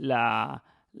coima,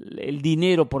 el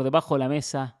dinero por debajo de la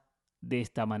mesa de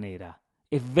esta manera.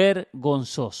 Es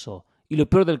vergonzoso. Y lo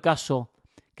peor del caso,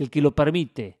 que el que lo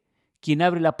permite, quien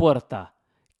abre la puerta,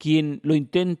 quien lo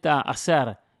intenta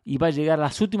hacer y va a llegar a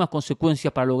las últimas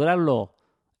consecuencias para lograrlo,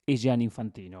 es Gianni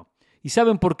Infantino. ¿Y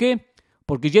saben por qué?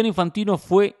 Porque Gianni Infantino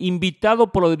fue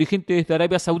invitado por los dirigentes de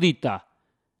Arabia Saudita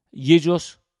y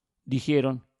ellos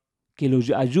dijeron que lo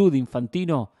ayude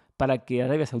Infantino para que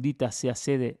Arabia Saudita sea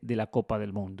sede de la Copa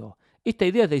del Mundo. Esta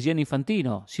idea es de Gianni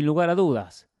Infantino, sin lugar a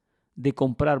dudas, de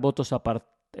comprar votos a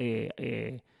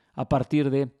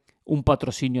partir de un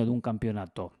patrocinio de un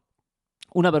campeonato.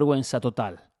 Una vergüenza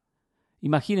total.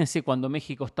 Imagínense cuando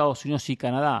México, Estados Unidos y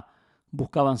Canadá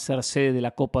buscaban ser sede de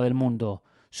la Copa del Mundo.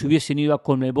 Se hubiesen ido a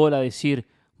Conmebol a decir,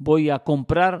 voy a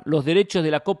comprar los derechos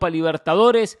de la Copa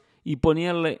Libertadores y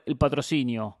ponerle el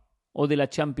patrocinio, o de la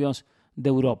Champions de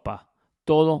Europa.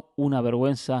 Todo una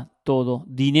vergüenza, todo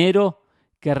dinero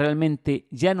que realmente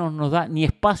ya no nos da ni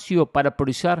espacio para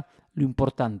priorizar lo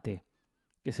importante,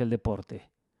 que es el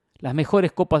deporte. Las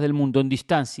mejores copas del mundo en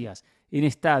distancias, en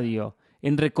estadio,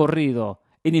 en recorrido,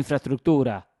 en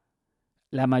infraestructura,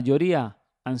 la mayoría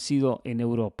han sido en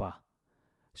Europa.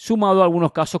 Sumado a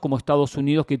algunos casos como Estados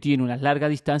Unidos, que tiene unas largas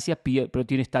distancias, pero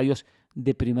tiene estadios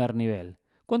de primer nivel.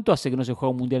 ¿Cuánto hace que no se juega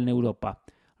un mundial en Europa?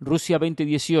 Rusia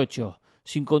 2018.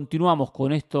 Si continuamos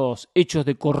con estos hechos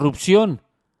de corrupción,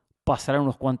 pasarán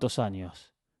unos cuantos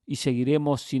años y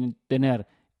seguiremos sin tener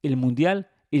el mundial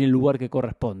en el lugar que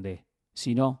corresponde,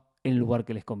 sino en el lugar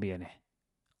que les conviene.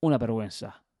 Una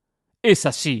vergüenza. Es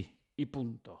así y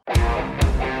punto.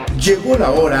 Llegó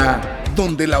la hora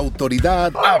donde la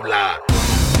autoridad habla.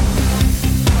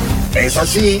 Es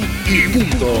así y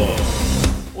punto.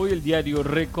 Hoy el diario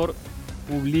Récord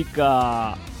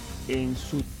publica en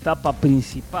su tapa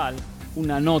principal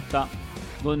una nota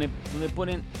donde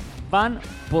ponen van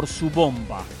por su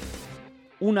bomba.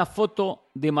 Una foto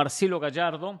de Marcelo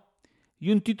Gallardo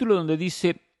y un título donde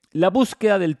dice la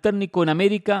búsqueda del técnico en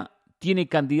América tiene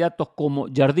candidatos como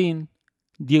Jardín,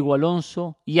 Diego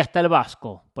Alonso y hasta el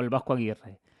Vasco, por el Vasco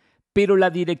Aguirre. Pero la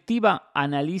directiva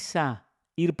analiza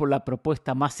ir por la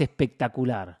propuesta más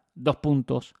espectacular. 2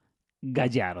 puntos,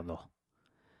 Gallardo.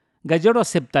 ¿Gallardo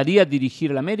aceptaría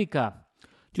dirigir al América?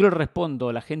 Yo le respondo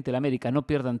a la gente del América, no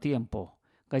pierdan tiempo.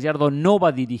 Gallardo no va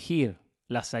a dirigir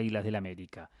las Águilas del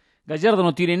América. Gallardo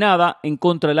no tiene nada en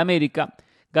contra del América.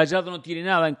 Gallardo no tiene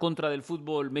nada en contra del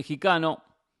fútbol mexicano,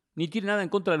 ni tiene nada en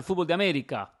contra del fútbol de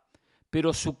América.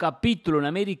 Pero su capítulo en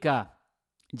América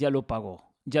ya lo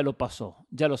pagó, ya lo pasó,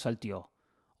 ya lo salteó.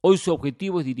 Hoy su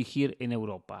objetivo es dirigir en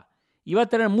Europa. Y va a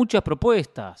tener muchas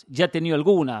propuestas, ya ha tenido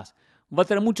algunas, va a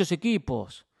tener muchos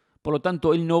equipos. Por lo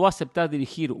tanto, él no va a aceptar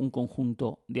dirigir un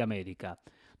conjunto de América.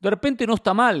 De repente no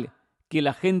está mal que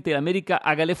la gente de América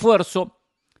haga el esfuerzo,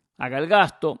 haga el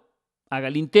gasto, haga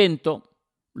el intento,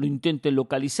 lo intenten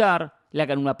localizar, le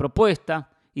hagan una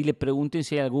propuesta y le pregunten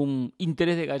si hay algún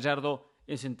interés de Gallardo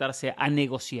en sentarse a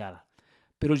negociar.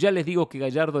 Pero ya les digo que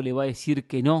Gallardo le va a decir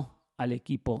que no al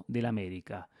equipo del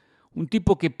América. Un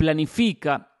tipo que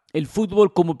planifica el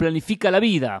fútbol como planifica la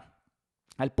vida,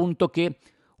 al punto que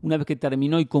una vez que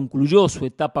terminó y concluyó su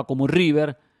etapa como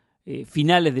River,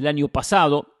 finales del año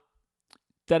pasado,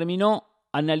 terminó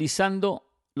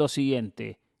analizando lo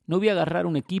siguiente: no voy a agarrar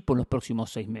un equipo en los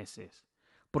próximos 6 meses,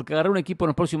 porque agarrar un equipo en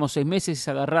los próximos 6 meses es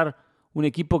agarrar un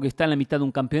equipo que está en la mitad de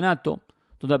un campeonato,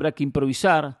 donde habrá que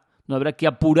improvisar, donde habrá que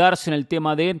apurarse en el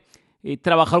tema de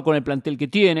trabajar con el plantel que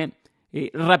tiene,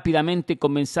 rápidamente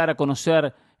comenzar a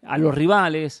conocer a los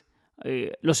rivales,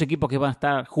 los equipos que van a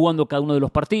estar jugando cada uno de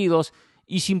los partidos,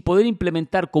 y sin poder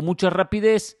implementar con mucha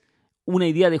rapidez una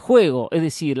idea de juego. Es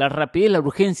decir, la rapidez, la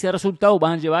urgencia de resultados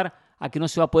van a llevar a que no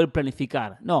se va a poder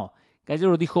planificar. No,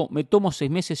 Gallardo dijo, me tomo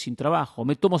 6 meses sin trabajo,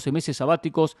 me tomo 6 meses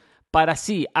sabáticos para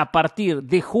así, a partir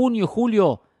de junio,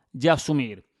 julio, ya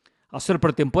asumir. Hacer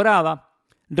pretemporada,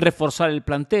 reforzar el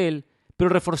plantel, pero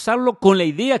reforzarlo con la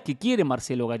idea que quiere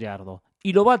Marcelo Gallardo.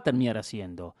 Y lo va a terminar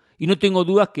haciendo. Y no tengo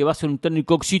dudas que va a ser un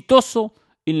técnico exitoso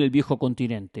en el viejo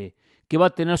continente, que va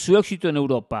a tener su éxito en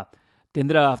Europa.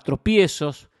 Tendrá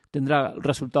tropiezos, tendrá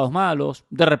resultados malos,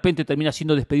 de repente termina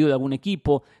siendo despedido de algún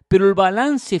equipo, pero el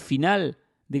balance final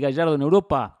de Gallardo en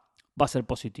Europa va a ser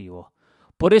positivo.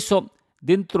 Por eso,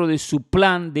 dentro de su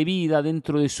plan de vida,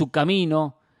 dentro de su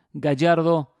camino,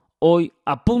 Gallardo hoy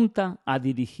apunta a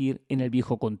dirigir en el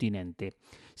viejo continente.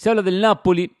 Se habla del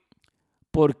Napoli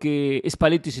porque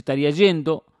Spalletti se estaría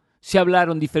yendo, se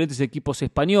hablaron diferentes equipos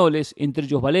españoles, entre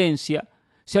ellos Valencia,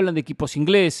 se hablan de equipos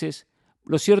ingleses.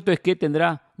 Lo cierto es que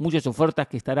tendrá muchas ofertas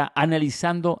que estará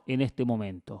analizando en este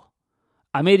momento.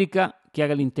 América, que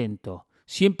haga el intento.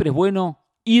 Siempre es bueno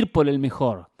ir por el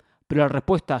mejor, pero la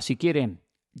respuesta, si quieren,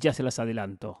 ya se las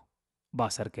adelanto, va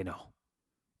a ser que no.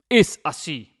 Es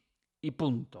así y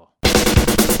punto.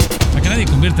 Acá nadie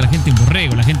convierte a la gente en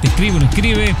borrego, la gente escribe o no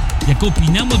escribe, y acá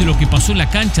opinamos de lo que pasó en la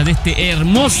cancha de este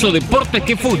hermoso deporte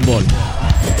que es fútbol.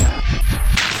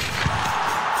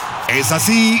 Es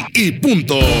así y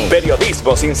punto.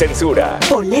 Periodismo sin censura.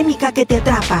 Polémica que te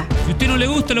atrapa. Si a usted no le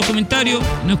gustan los comentarios,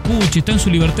 no escuche, está en su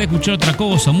libertad de escuchar otra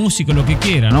cosa, música, lo que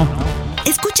quiera, ¿no?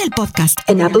 Escucha el podcast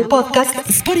en Apple Podcast,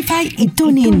 Spotify y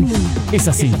TuneIn. Es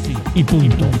así y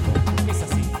punto.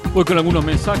 Voy con algunos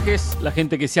mensajes. La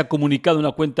gente que se ha comunicado en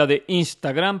una cuenta de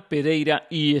Instagram, Pereyra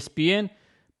ESPN,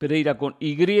 Pereyra con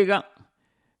Y.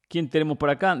 ¿Quién tenemos por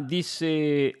acá?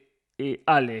 Dice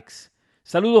Alex.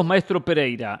 Saludos, maestro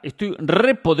Pereyra. Estoy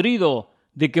repodrido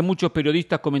de que muchos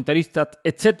periodistas, comentaristas,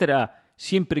 etcétera,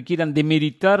 siempre quieran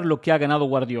demeritar lo que ha ganado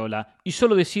Guardiola y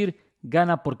solo decir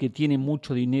gana porque tiene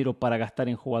mucho dinero para gastar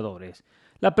en jugadores.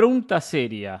 La pregunta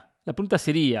sería,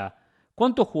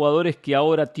 ¿cuántos jugadores que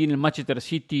ahora tiene el Manchester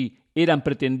City eran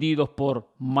pretendidos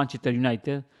por Manchester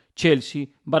United, Chelsea,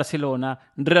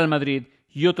 Barcelona, Real Madrid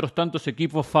y otros tantos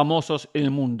equipos famosos en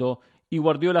el mundo? ¿Y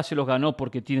Guardiola se los ganó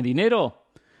porque tiene dinero?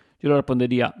 Yo le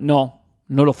respondería, no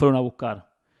lo fueron a buscar.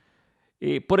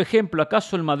 Por ejemplo,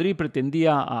 ¿acaso el Madrid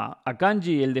pretendía a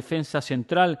Kanji, el defensa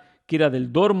central, que era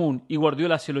del Dortmund, y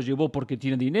Guardiola se lo llevó porque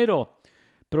tiene dinero?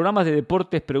 Programas de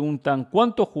deportes preguntan,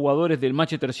 ¿cuántos jugadores del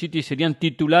Manchester City serían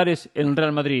titulares en el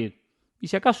Real Madrid? Y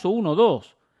si acaso 1 o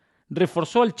 2.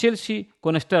 Reforzó al Chelsea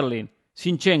con Sterling,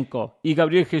 Zinchenko y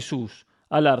Gabriel Jesús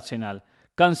al Arsenal.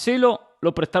 Cancelo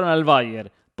lo prestaron al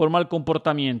Bayern por mal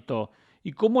comportamiento.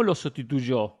 ¿Y cómo lo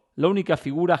sustituyó? La única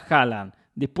figura, Haaland.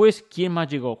 Después, ¿quién más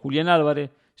llegó? Julián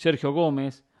Álvarez, Sergio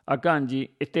Gómez,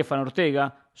 Akanji, Estefan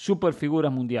Ortega,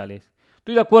 superfiguras mundiales.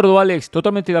 Estoy de acuerdo, Alex,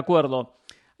 totalmente de acuerdo.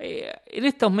 En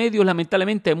estos medios,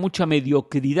 lamentablemente, hay mucha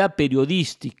mediocridad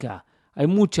periodística, hay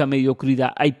mucha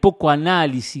mediocridad, hay poco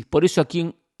análisis. Por eso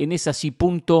aquí en ese así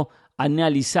punto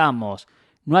analizamos.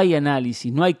 No hay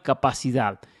análisis, no hay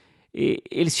capacidad.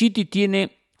 El City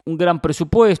tiene un gran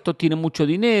presupuesto, tiene mucho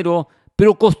dinero,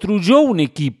 pero construyó un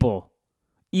equipo.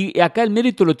 Y acá el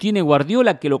mérito lo tiene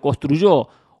Guardiola, que lo construyó,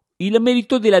 y el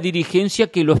mérito de la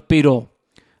dirigencia que lo esperó.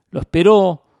 Lo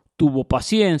esperó, tuvo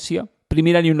paciencia,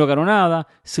 primer año no ganó nada,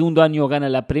 segundo año gana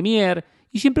la Premier,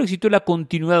 y siempre existió la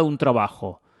continuidad de un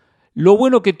trabajo. Lo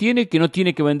bueno que tiene, que no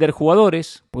tiene que vender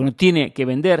jugadores, porque no tiene que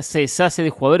vender, se deshace de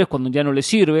jugadores cuando ya no le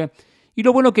sirve, y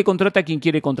lo bueno que contrata a quien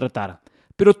quiere contratar.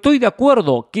 Pero estoy de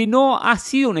acuerdo que no ha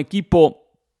sido un equipo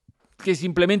que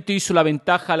simplemente hizo la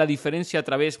ventaja, la diferencia a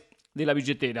través de la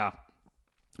billetera.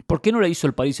 ¿Por qué no la hizo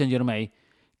el Paris Saint-Germain,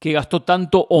 que gastó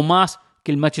tanto o más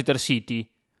que el Manchester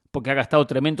City? Porque ha gastado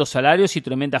tremendos salarios y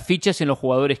tremendas fichas en los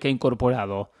jugadores que ha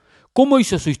incorporado. ¿Cómo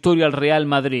hizo su historia el Real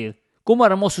Madrid? ¿Cómo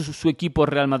armó su equipo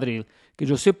el Real Madrid? Que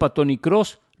yo sepa, a Toni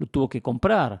Kroos lo tuvo que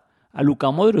comprar, a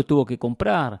Luka Modric lo tuvo que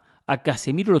comprar, a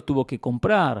Casemiro lo tuvo que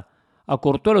comprar, a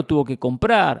Courtois lo tuvo que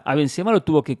comprar, a Benzema lo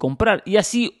tuvo que comprar, y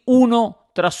así uno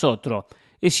tras otro.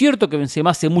 Es cierto que Benzema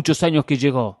hace muchos años que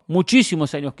llegó,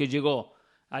 muchísimos años que llegó,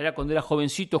 allá cuando era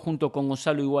jovencito junto con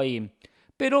Gonzalo Higuaín.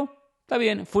 Pero está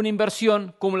bien, fue una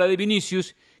inversión como la de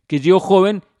Vinicius, que llegó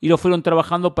joven y lo fueron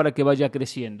trabajando para que vaya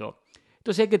creciendo.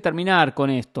 Entonces hay que terminar con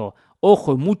esto.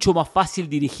 Ojo, es mucho más fácil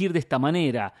dirigir de esta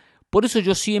manera. Por eso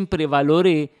yo siempre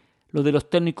valoré lo de los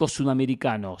técnicos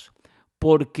sudamericanos,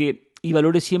 y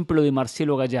valoré siempre lo de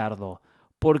Marcelo Gallardo,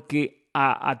 porque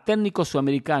a técnicos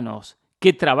sudamericanos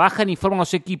que trabajan y forman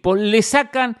los equipos, le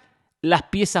sacan las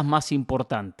piezas más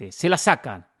importantes, se las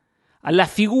sacan. A la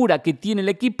figura que tiene el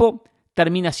equipo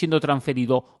termina siendo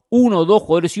transferido. 1 o 2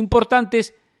 jugadores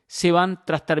importantes se van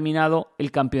tras terminado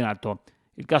el campeonato.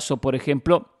 El caso, por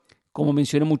ejemplo, como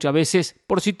mencioné muchas veces,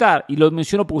 por citar, y lo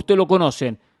menciono porque ustedes lo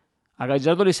conocen, a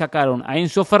Gallardo le sacaron a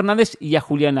Enzo Fernández y a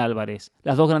Julián Álvarez,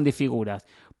 las dos grandes figuras.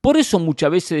 Por eso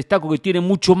muchas veces destaco que tiene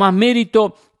mucho más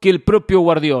mérito que el propio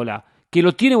Guardiola. ¿Que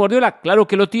lo tiene Guardiola? Claro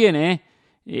que lo tiene,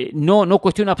 no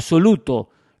cuestiona absoluto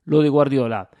lo de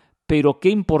Guardiola. Pero qué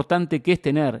importante que es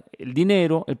tener el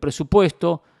dinero, el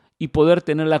presupuesto y poder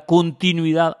tener la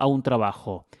continuidad a un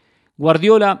trabajo.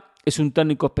 Guardiola es un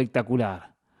técnico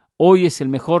espectacular. Hoy es el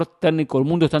mejor técnico del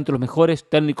mundo, está entre los mejores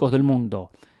técnicos del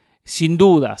mundo. Sin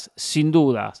dudas.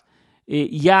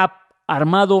 Y ha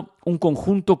armado un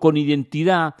conjunto con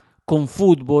identidad, con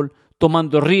fútbol,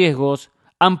 tomando riesgos,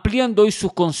 ampliando hoy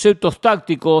sus conceptos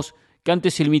tácticos, que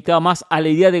antes se limitaba más a la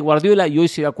idea de Guardiola y hoy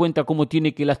se da cuenta cómo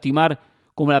tiene que lastimar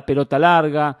con la pelota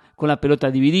larga, con la pelota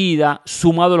dividida,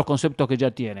 sumado a los conceptos que ya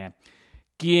tiene.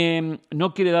 Quien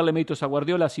no quiere darle méritos a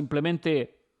Guardiola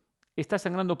simplemente está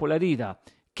sangrando por la herida.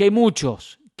 Que hay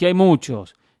muchos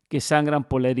que sangran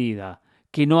por la herida,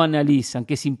 que no analizan,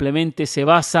 que simplemente se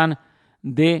basan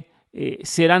de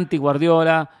ser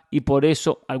anti-Guardiola y por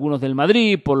eso algunos del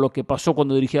Madrid, por lo que pasó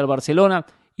cuando dirigía al Barcelona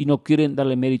y no quieren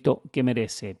darle mérito que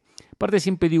merece. Aparte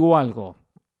siempre digo algo,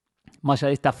 más allá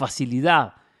de esta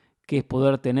facilidad que es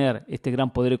poder tener este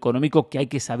gran poder económico, que hay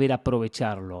que saber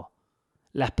aprovecharlo.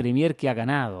 Las Premier que ha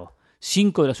ganado,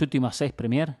 5 de las últimas 6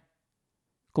 Premier,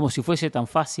 como si fuese tan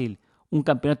fácil. un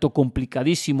campeonato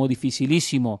complicadísimo,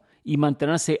 dificilísimo y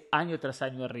mantenerse año tras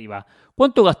año arriba.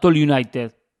 ¿Cuánto gastó el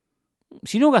United?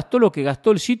 Si no gastó lo que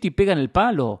gastó el City, pega en el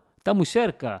palo, está muy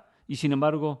cerca y sin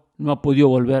embargo no ha podido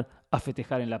volver a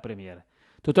festejar en la Premier.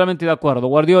 Totalmente de acuerdo,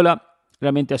 Guardiola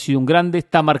realmente ha sido un grande,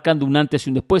 está marcando un antes y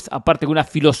un después, aparte con una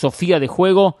filosofía de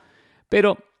juego,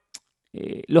 pero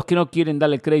los que no quieren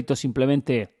darle crédito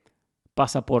simplemente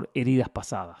pasa por heridas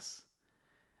pasadas.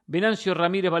 Venancio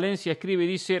Ramírez Valencia escribe y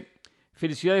dice: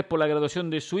 felicidades por la graduación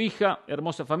de su hija,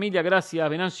 hermosa familia, gracias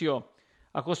Venancio.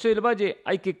 A José del Valle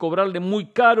hay que cobrarle muy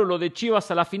caro lo de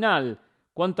Chivas a la final.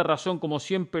 Cuánta razón, como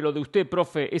siempre, lo de usted,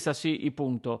 profe, es así y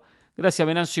punto. Gracias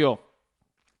Venancio.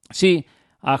 Sí,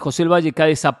 a José del Valle que ha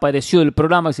desaparecido del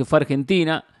programa, que se fue a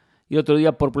Argentina, y otro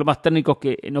día por problemas técnicos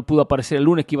que no pudo aparecer el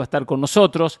lunes, que iba a estar con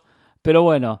nosotros, pero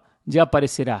bueno, ya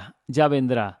aparecerá, ya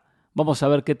vendrá. Vamos a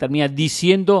ver qué termina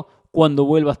diciendo cuando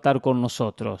vuelva a estar con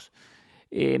nosotros.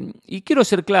 Y quiero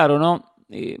ser claro, ¿no?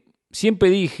 Siempre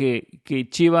dije que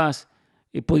Chivas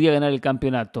podía ganar el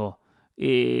campeonato.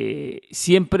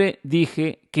 Siempre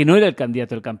dije que no era el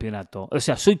candidato al campeonato. O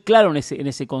sea, soy claro en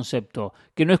ese concepto,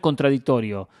 que no es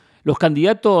contradictorio. Los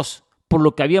candidatos, por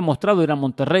lo que había mostrado, eran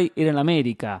Monterrey, eran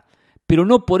América. Pero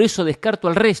no por eso descarto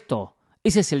al resto.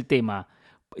 Ese es el tema.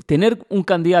 Tener un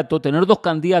candidato, tener dos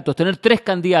candidatos, tener tres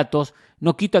candidatos,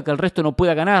 no quita que el resto no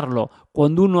pueda ganarlo.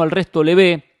 Cuando uno al resto le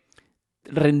ve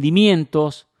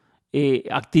rendimientos,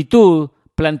 actitud,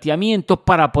 planteamientos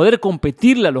para poder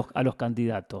competirle a los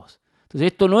candidatos.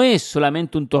 Entonces esto no es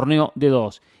solamente un torneo de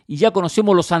dos. Y ya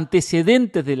conocemos los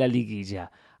antecedentes de la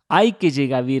liguilla. Hay que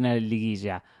llegar bien a la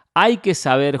liguilla. Hay que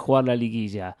saber jugar la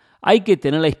liguilla. Hay que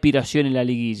tener la inspiración en la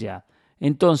liguilla.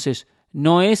 Entonces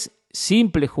no es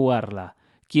simple jugarla.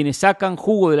 Quienes sacan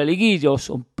jugo de la liguilla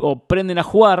o aprenden a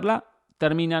jugarla,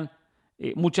 terminan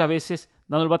muchas veces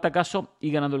dando el batacazo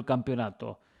y ganando el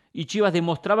campeonato. Y Chivas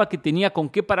demostraba que tenía con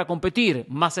qué para competir,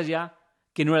 más allá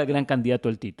que no era el gran candidato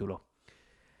al título.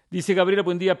 Dice Gabriela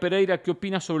Buendía Pereyra, ¿qué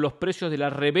opinas sobre los precios de la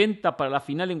reventa para la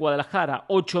final en Guadalajara?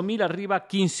 8.000 arriba,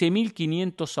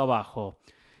 15.500 abajo.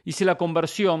 Hice la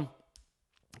conversión,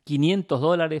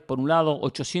 $500 por un lado,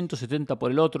 870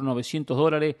 por el otro,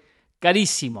 $900,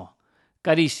 carísimo,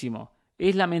 carísimo.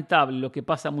 Es lamentable lo que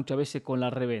pasa muchas veces con la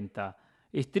reventa.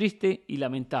 Es triste y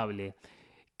lamentable.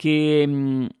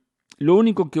 Que lo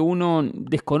único que uno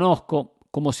desconozco,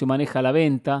 cómo se maneja la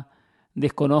venta,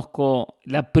 desconozco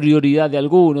la prioridad de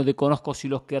algunos, desconozco si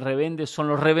los que revenden son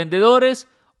los revendedores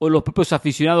o los propios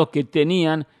aficionados que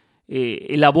tenían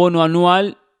el abono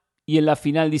anual y en la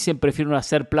final dicen prefiero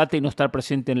hacer plata y no estar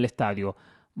presente en el estadio.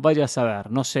 Vaya a saber,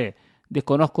 no sé,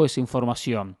 desconozco esa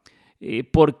información.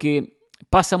 Porque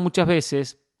pasa muchas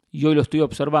veces, y hoy lo estoy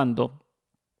observando,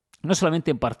 no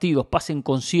solamente en partidos, pasa en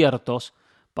conciertos,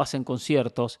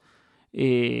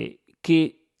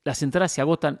 que las entradas se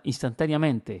agotan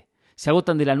instantáneamente, se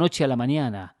agotan de la noche a la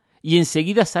mañana y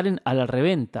enseguida salen a la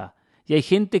reventa. Y hay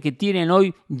gente que tienen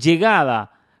hoy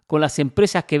llegada con las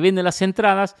empresas que venden las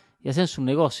entradas y hacen su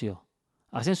negocio.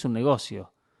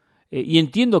 Y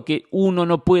entiendo que uno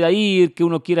no pueda ir, que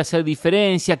uno quiera hacer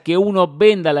diferencia, que uno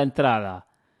venda la entrada.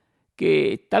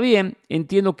 Que está bien,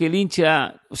 entiendo que el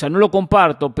hincha, o sea, no lo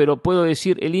comparto, pero puedo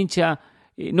decir, el hincha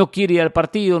no quiere ir al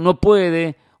partido, no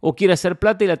puede, o quiere hacer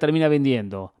plata y la termina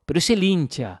vendiendo. Pero es el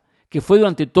hincha que fue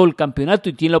durante todo el campeonato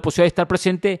y tiene la posibilidad de estar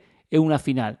presente en una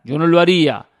final. Yo no lo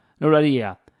haría.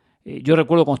 Yo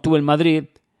recuerdo cuando estuve en Madrid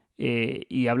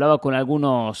y hablaba con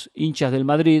algunos hinchas del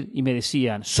Madrid y me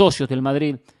decían, socios del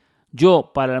Madrid,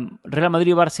 yo para el Real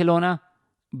Madrid y Barcelona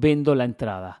vendo la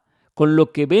entrada. Con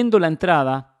lo que vendo la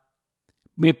entrada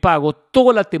me pago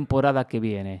toda la temporada que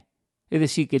viene. Es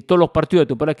decir, que todos los partidos de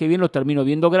temporada que viene los termino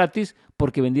viendo gratis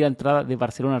porque vendí la entrada de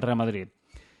Barcelona al Real Madrid.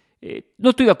 No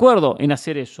estoy de acuerdo en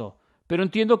hacer eso, pero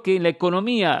entiendo que en la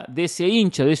economía de ese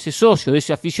hincha, de ese socio, de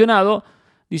ese aficionado,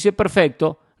 dice,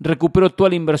 perfecto, recupero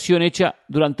toda la inversión hecha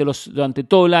durante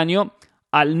todo el año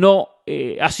al no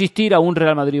asistir a un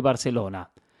Real Madrid-Barcelona.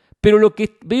 Pero lo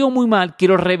que veo muy mal, que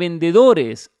los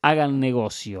revendedores hagan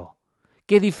negocio,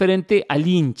 que es diferente al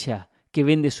hincha que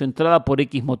vende su entrada por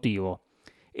X motivo.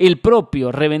 El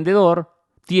propio revendedor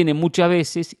tiene muchas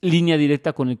veces línea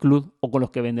directa con el club o con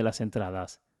los que venden las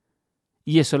entradas.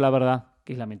 Y eso, la verdad,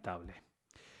 que es lamentable.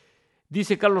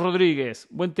 Dice Carlos Rodríguez,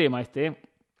 buen tema este.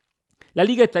 La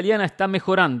liga italiana está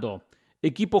mejorando.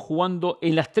 Equipos jugando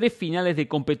en las 3 finales de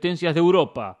competencias de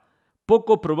Europa.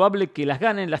 Poco probable que las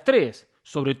ganen las 3.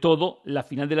 Sobre todo la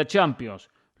final de la Champions.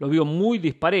 Lo veo muy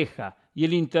dispareja y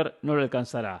el Inter no lo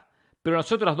alcanzará. Pero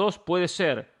las otras 2 puede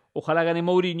ser. Ojalá gane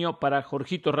Mourinho para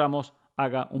Jorgito Ramos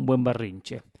haga un buen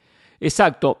berrinche.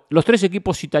 Exacto, los 3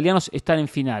 equipos italianos están en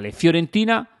finales.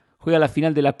 Fiorentina juega la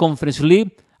final de la Conference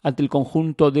League ante el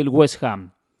conjunto del West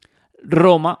Ham.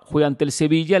 Roma juega ante el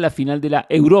Sevilla la final de la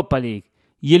Europa League.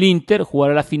 Y el Inter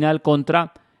jugará la final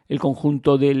contra el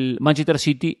conjunto del Manchester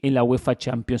City en la UEFA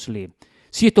Champions League.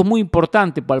 Sí, esto es muy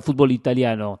importante para el fútbol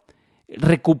italiano.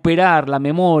 Recuperar la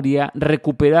memoria,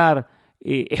 recuperar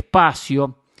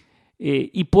espacio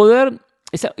y poder...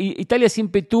 Italia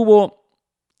siempre tuvo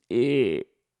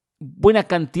buena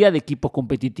cantidad de equipos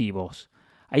competitivos.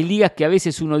 Hay ligas que a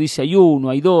veces uno dice hay uno,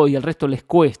 hay dos y al resto les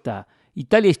cuesta.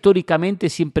 Italia históricamente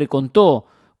siempre contó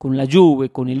con la Juve,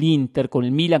 con el Inter, con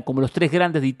el Milan, como los tres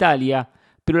grandes de Italia,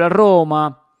 pero la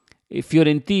Roma,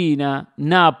 Fiorentina,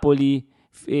 Napoli,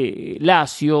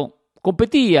 Lazio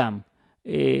competían.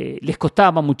 Les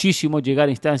costaba muchísimo llegar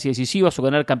a instancias decisivas o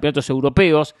ganar campeonatos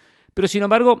europeos, pero sin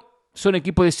embargo son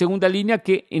equipos de segunda línea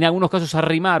que en algunos casos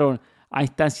arrimaron a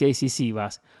instancias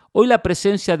decisivas. Hoy la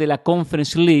presencia de la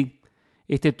Conference League,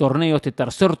 este torneo, este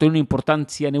tercer torneo de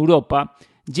importancia en Europa,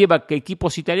 lleva a que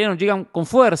equipos italianos llegan con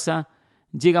fuerza,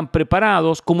 llegan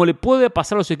preparados, como le puede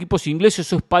pasar a los equipos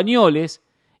ingleses o españoles,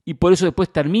 y por eso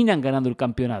después terminan ganando el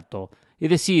campeonato. Es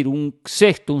decir, un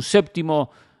sexto, un séptimo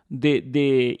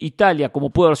de Italia, como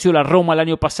puede haber sido la Roma el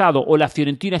año pasado o la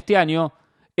Fiorentina este año,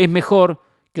 es mejor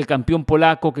que el campeón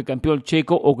polaco, que el campeón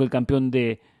checo o que el campeón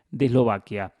de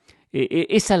Eslovaquia.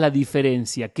 Esa es la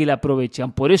diferencia, que la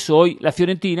aprovechan. Por eso hoy la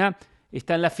Fiorentina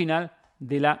está en la final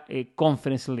de la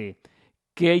Conference League.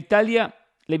 Que a Italia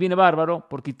le viene bárbaro,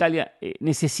 porque Italia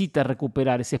necesita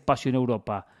recuperar ese espacio en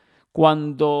Europa.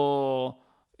 Cuando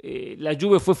la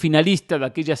Juve fue finalista de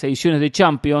aquellas ediciones de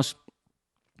Champions,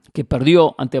 que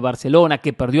perdió ante Barcelona,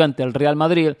 que perdió ante el Real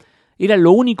Madrid, era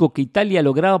lo único que Italia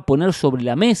lograba poner sobre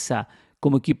la mesa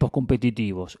como equipos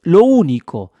competitivos. Lo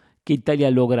único que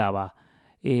Italia lograba.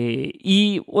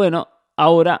 Y bueno,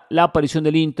 ahora la aparición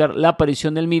del Inter, la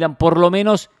aparición del Milan, por lo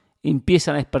menos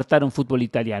empiezan a despertar un fútbol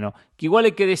italiano. Que igual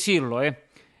hay que decirlo, en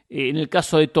el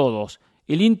caso de todos,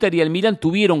 el Inter y el Milan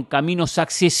tuvieron caminos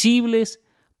accesibles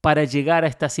para llegar a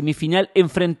esta semifinal,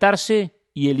 enfrentarse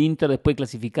y el Inter después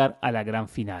clasificar a la gran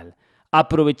final.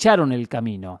 Aprovecharon el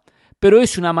camino, pero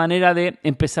es una manera de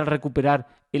empezar a recuperar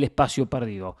el espacio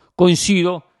perdido.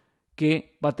 Coincido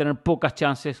que va a tener pocas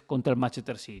chances contra el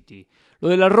Manchester City. Lo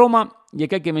de la Roma, y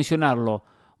acá hay que mencionarlo,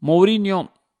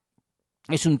 Mourinho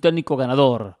es un técnico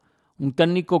ganador, un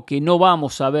técnico que no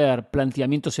vamos a ver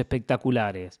planteamientos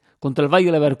espectaculares. Contra el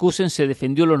Bayer Leverkusen se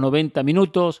defendió los 90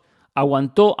 minutos,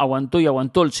 aguantó el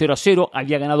 0-0,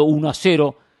 había ganado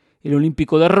 1-0 el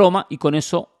Olímpico de Roma y con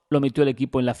eso lo metió el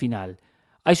equipo en la final.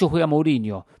 A eso juega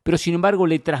Mourinho, pero sin embargo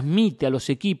le transmite a los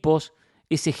equipos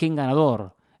ese gen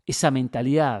ganador, esa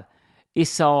mentalidad,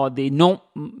 esa de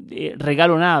no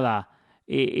regalo nada,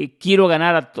 quiero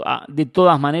ganar de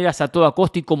todas maneras, a toda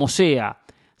costa y como sea.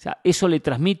 O sea, eso le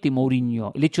transmite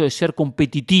Mourinho, el hecho de ser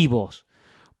competitivos,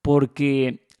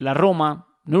 porque la Roma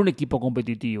no era un equipo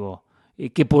competitivo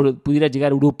que pudiera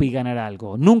llegar a Europa y ganar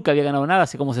algo. Nunca había ganado nada,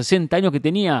 hace como 60 años que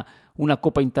tenía una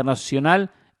Copa Internacional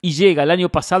y llega el año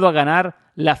pasado a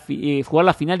ganar jugar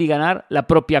la final y ganar la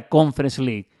propia Conference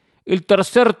League. El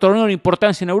tercer torneo de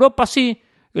importancia en Europa, sí,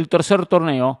 el tercer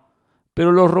torneo,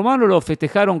 pero los romanos lo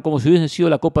festejaron como si hubiese sido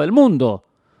la Copa del Mundo,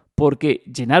 porque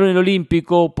llenaron el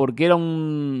Olímpico, porque era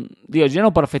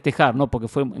llenaron para festejar, no porque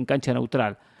fue en cancha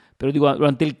neutral, pero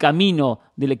durante el camino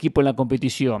del equipo en la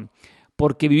competición,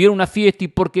 porque vivieron una fiesta y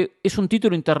porque es un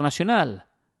título internacional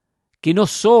que no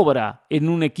sobra en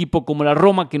un equipo como la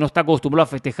Roma, que no está acostumbrado a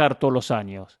festejar todos los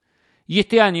años. Y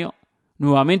este año,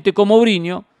 nuevamente con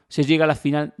Mourinho, se llega a la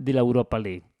final de la Europa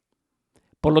League.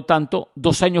 Por lo tanto,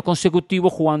 2 años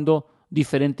consecutivos jugando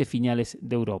diferentes finales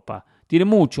de Europa. Tiene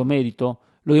mucho mérito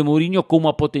lo de Mourinho, cómo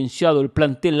ha potenciado el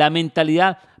plantel, la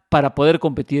mentalidad para poder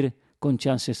competir con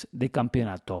chances de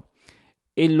campeonato.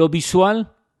 En lo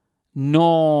visual,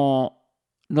 no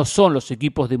son los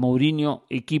equipos de Mourinho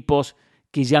equipos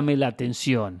que llamen la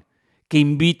atención, que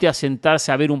invite a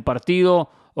sentarse a ver un partido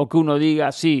o que uno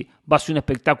diga, sí, va a ser un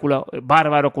espectáculo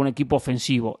bárbaro con un equipo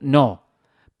ofensivo. No,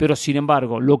 pero sin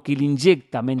embargo, lo que le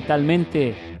inyecta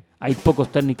mentalmente, hay pocos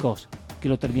técnicos que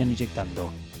lo terminan inyectando.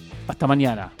 Hasta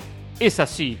mañana. Es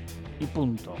así y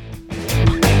punto.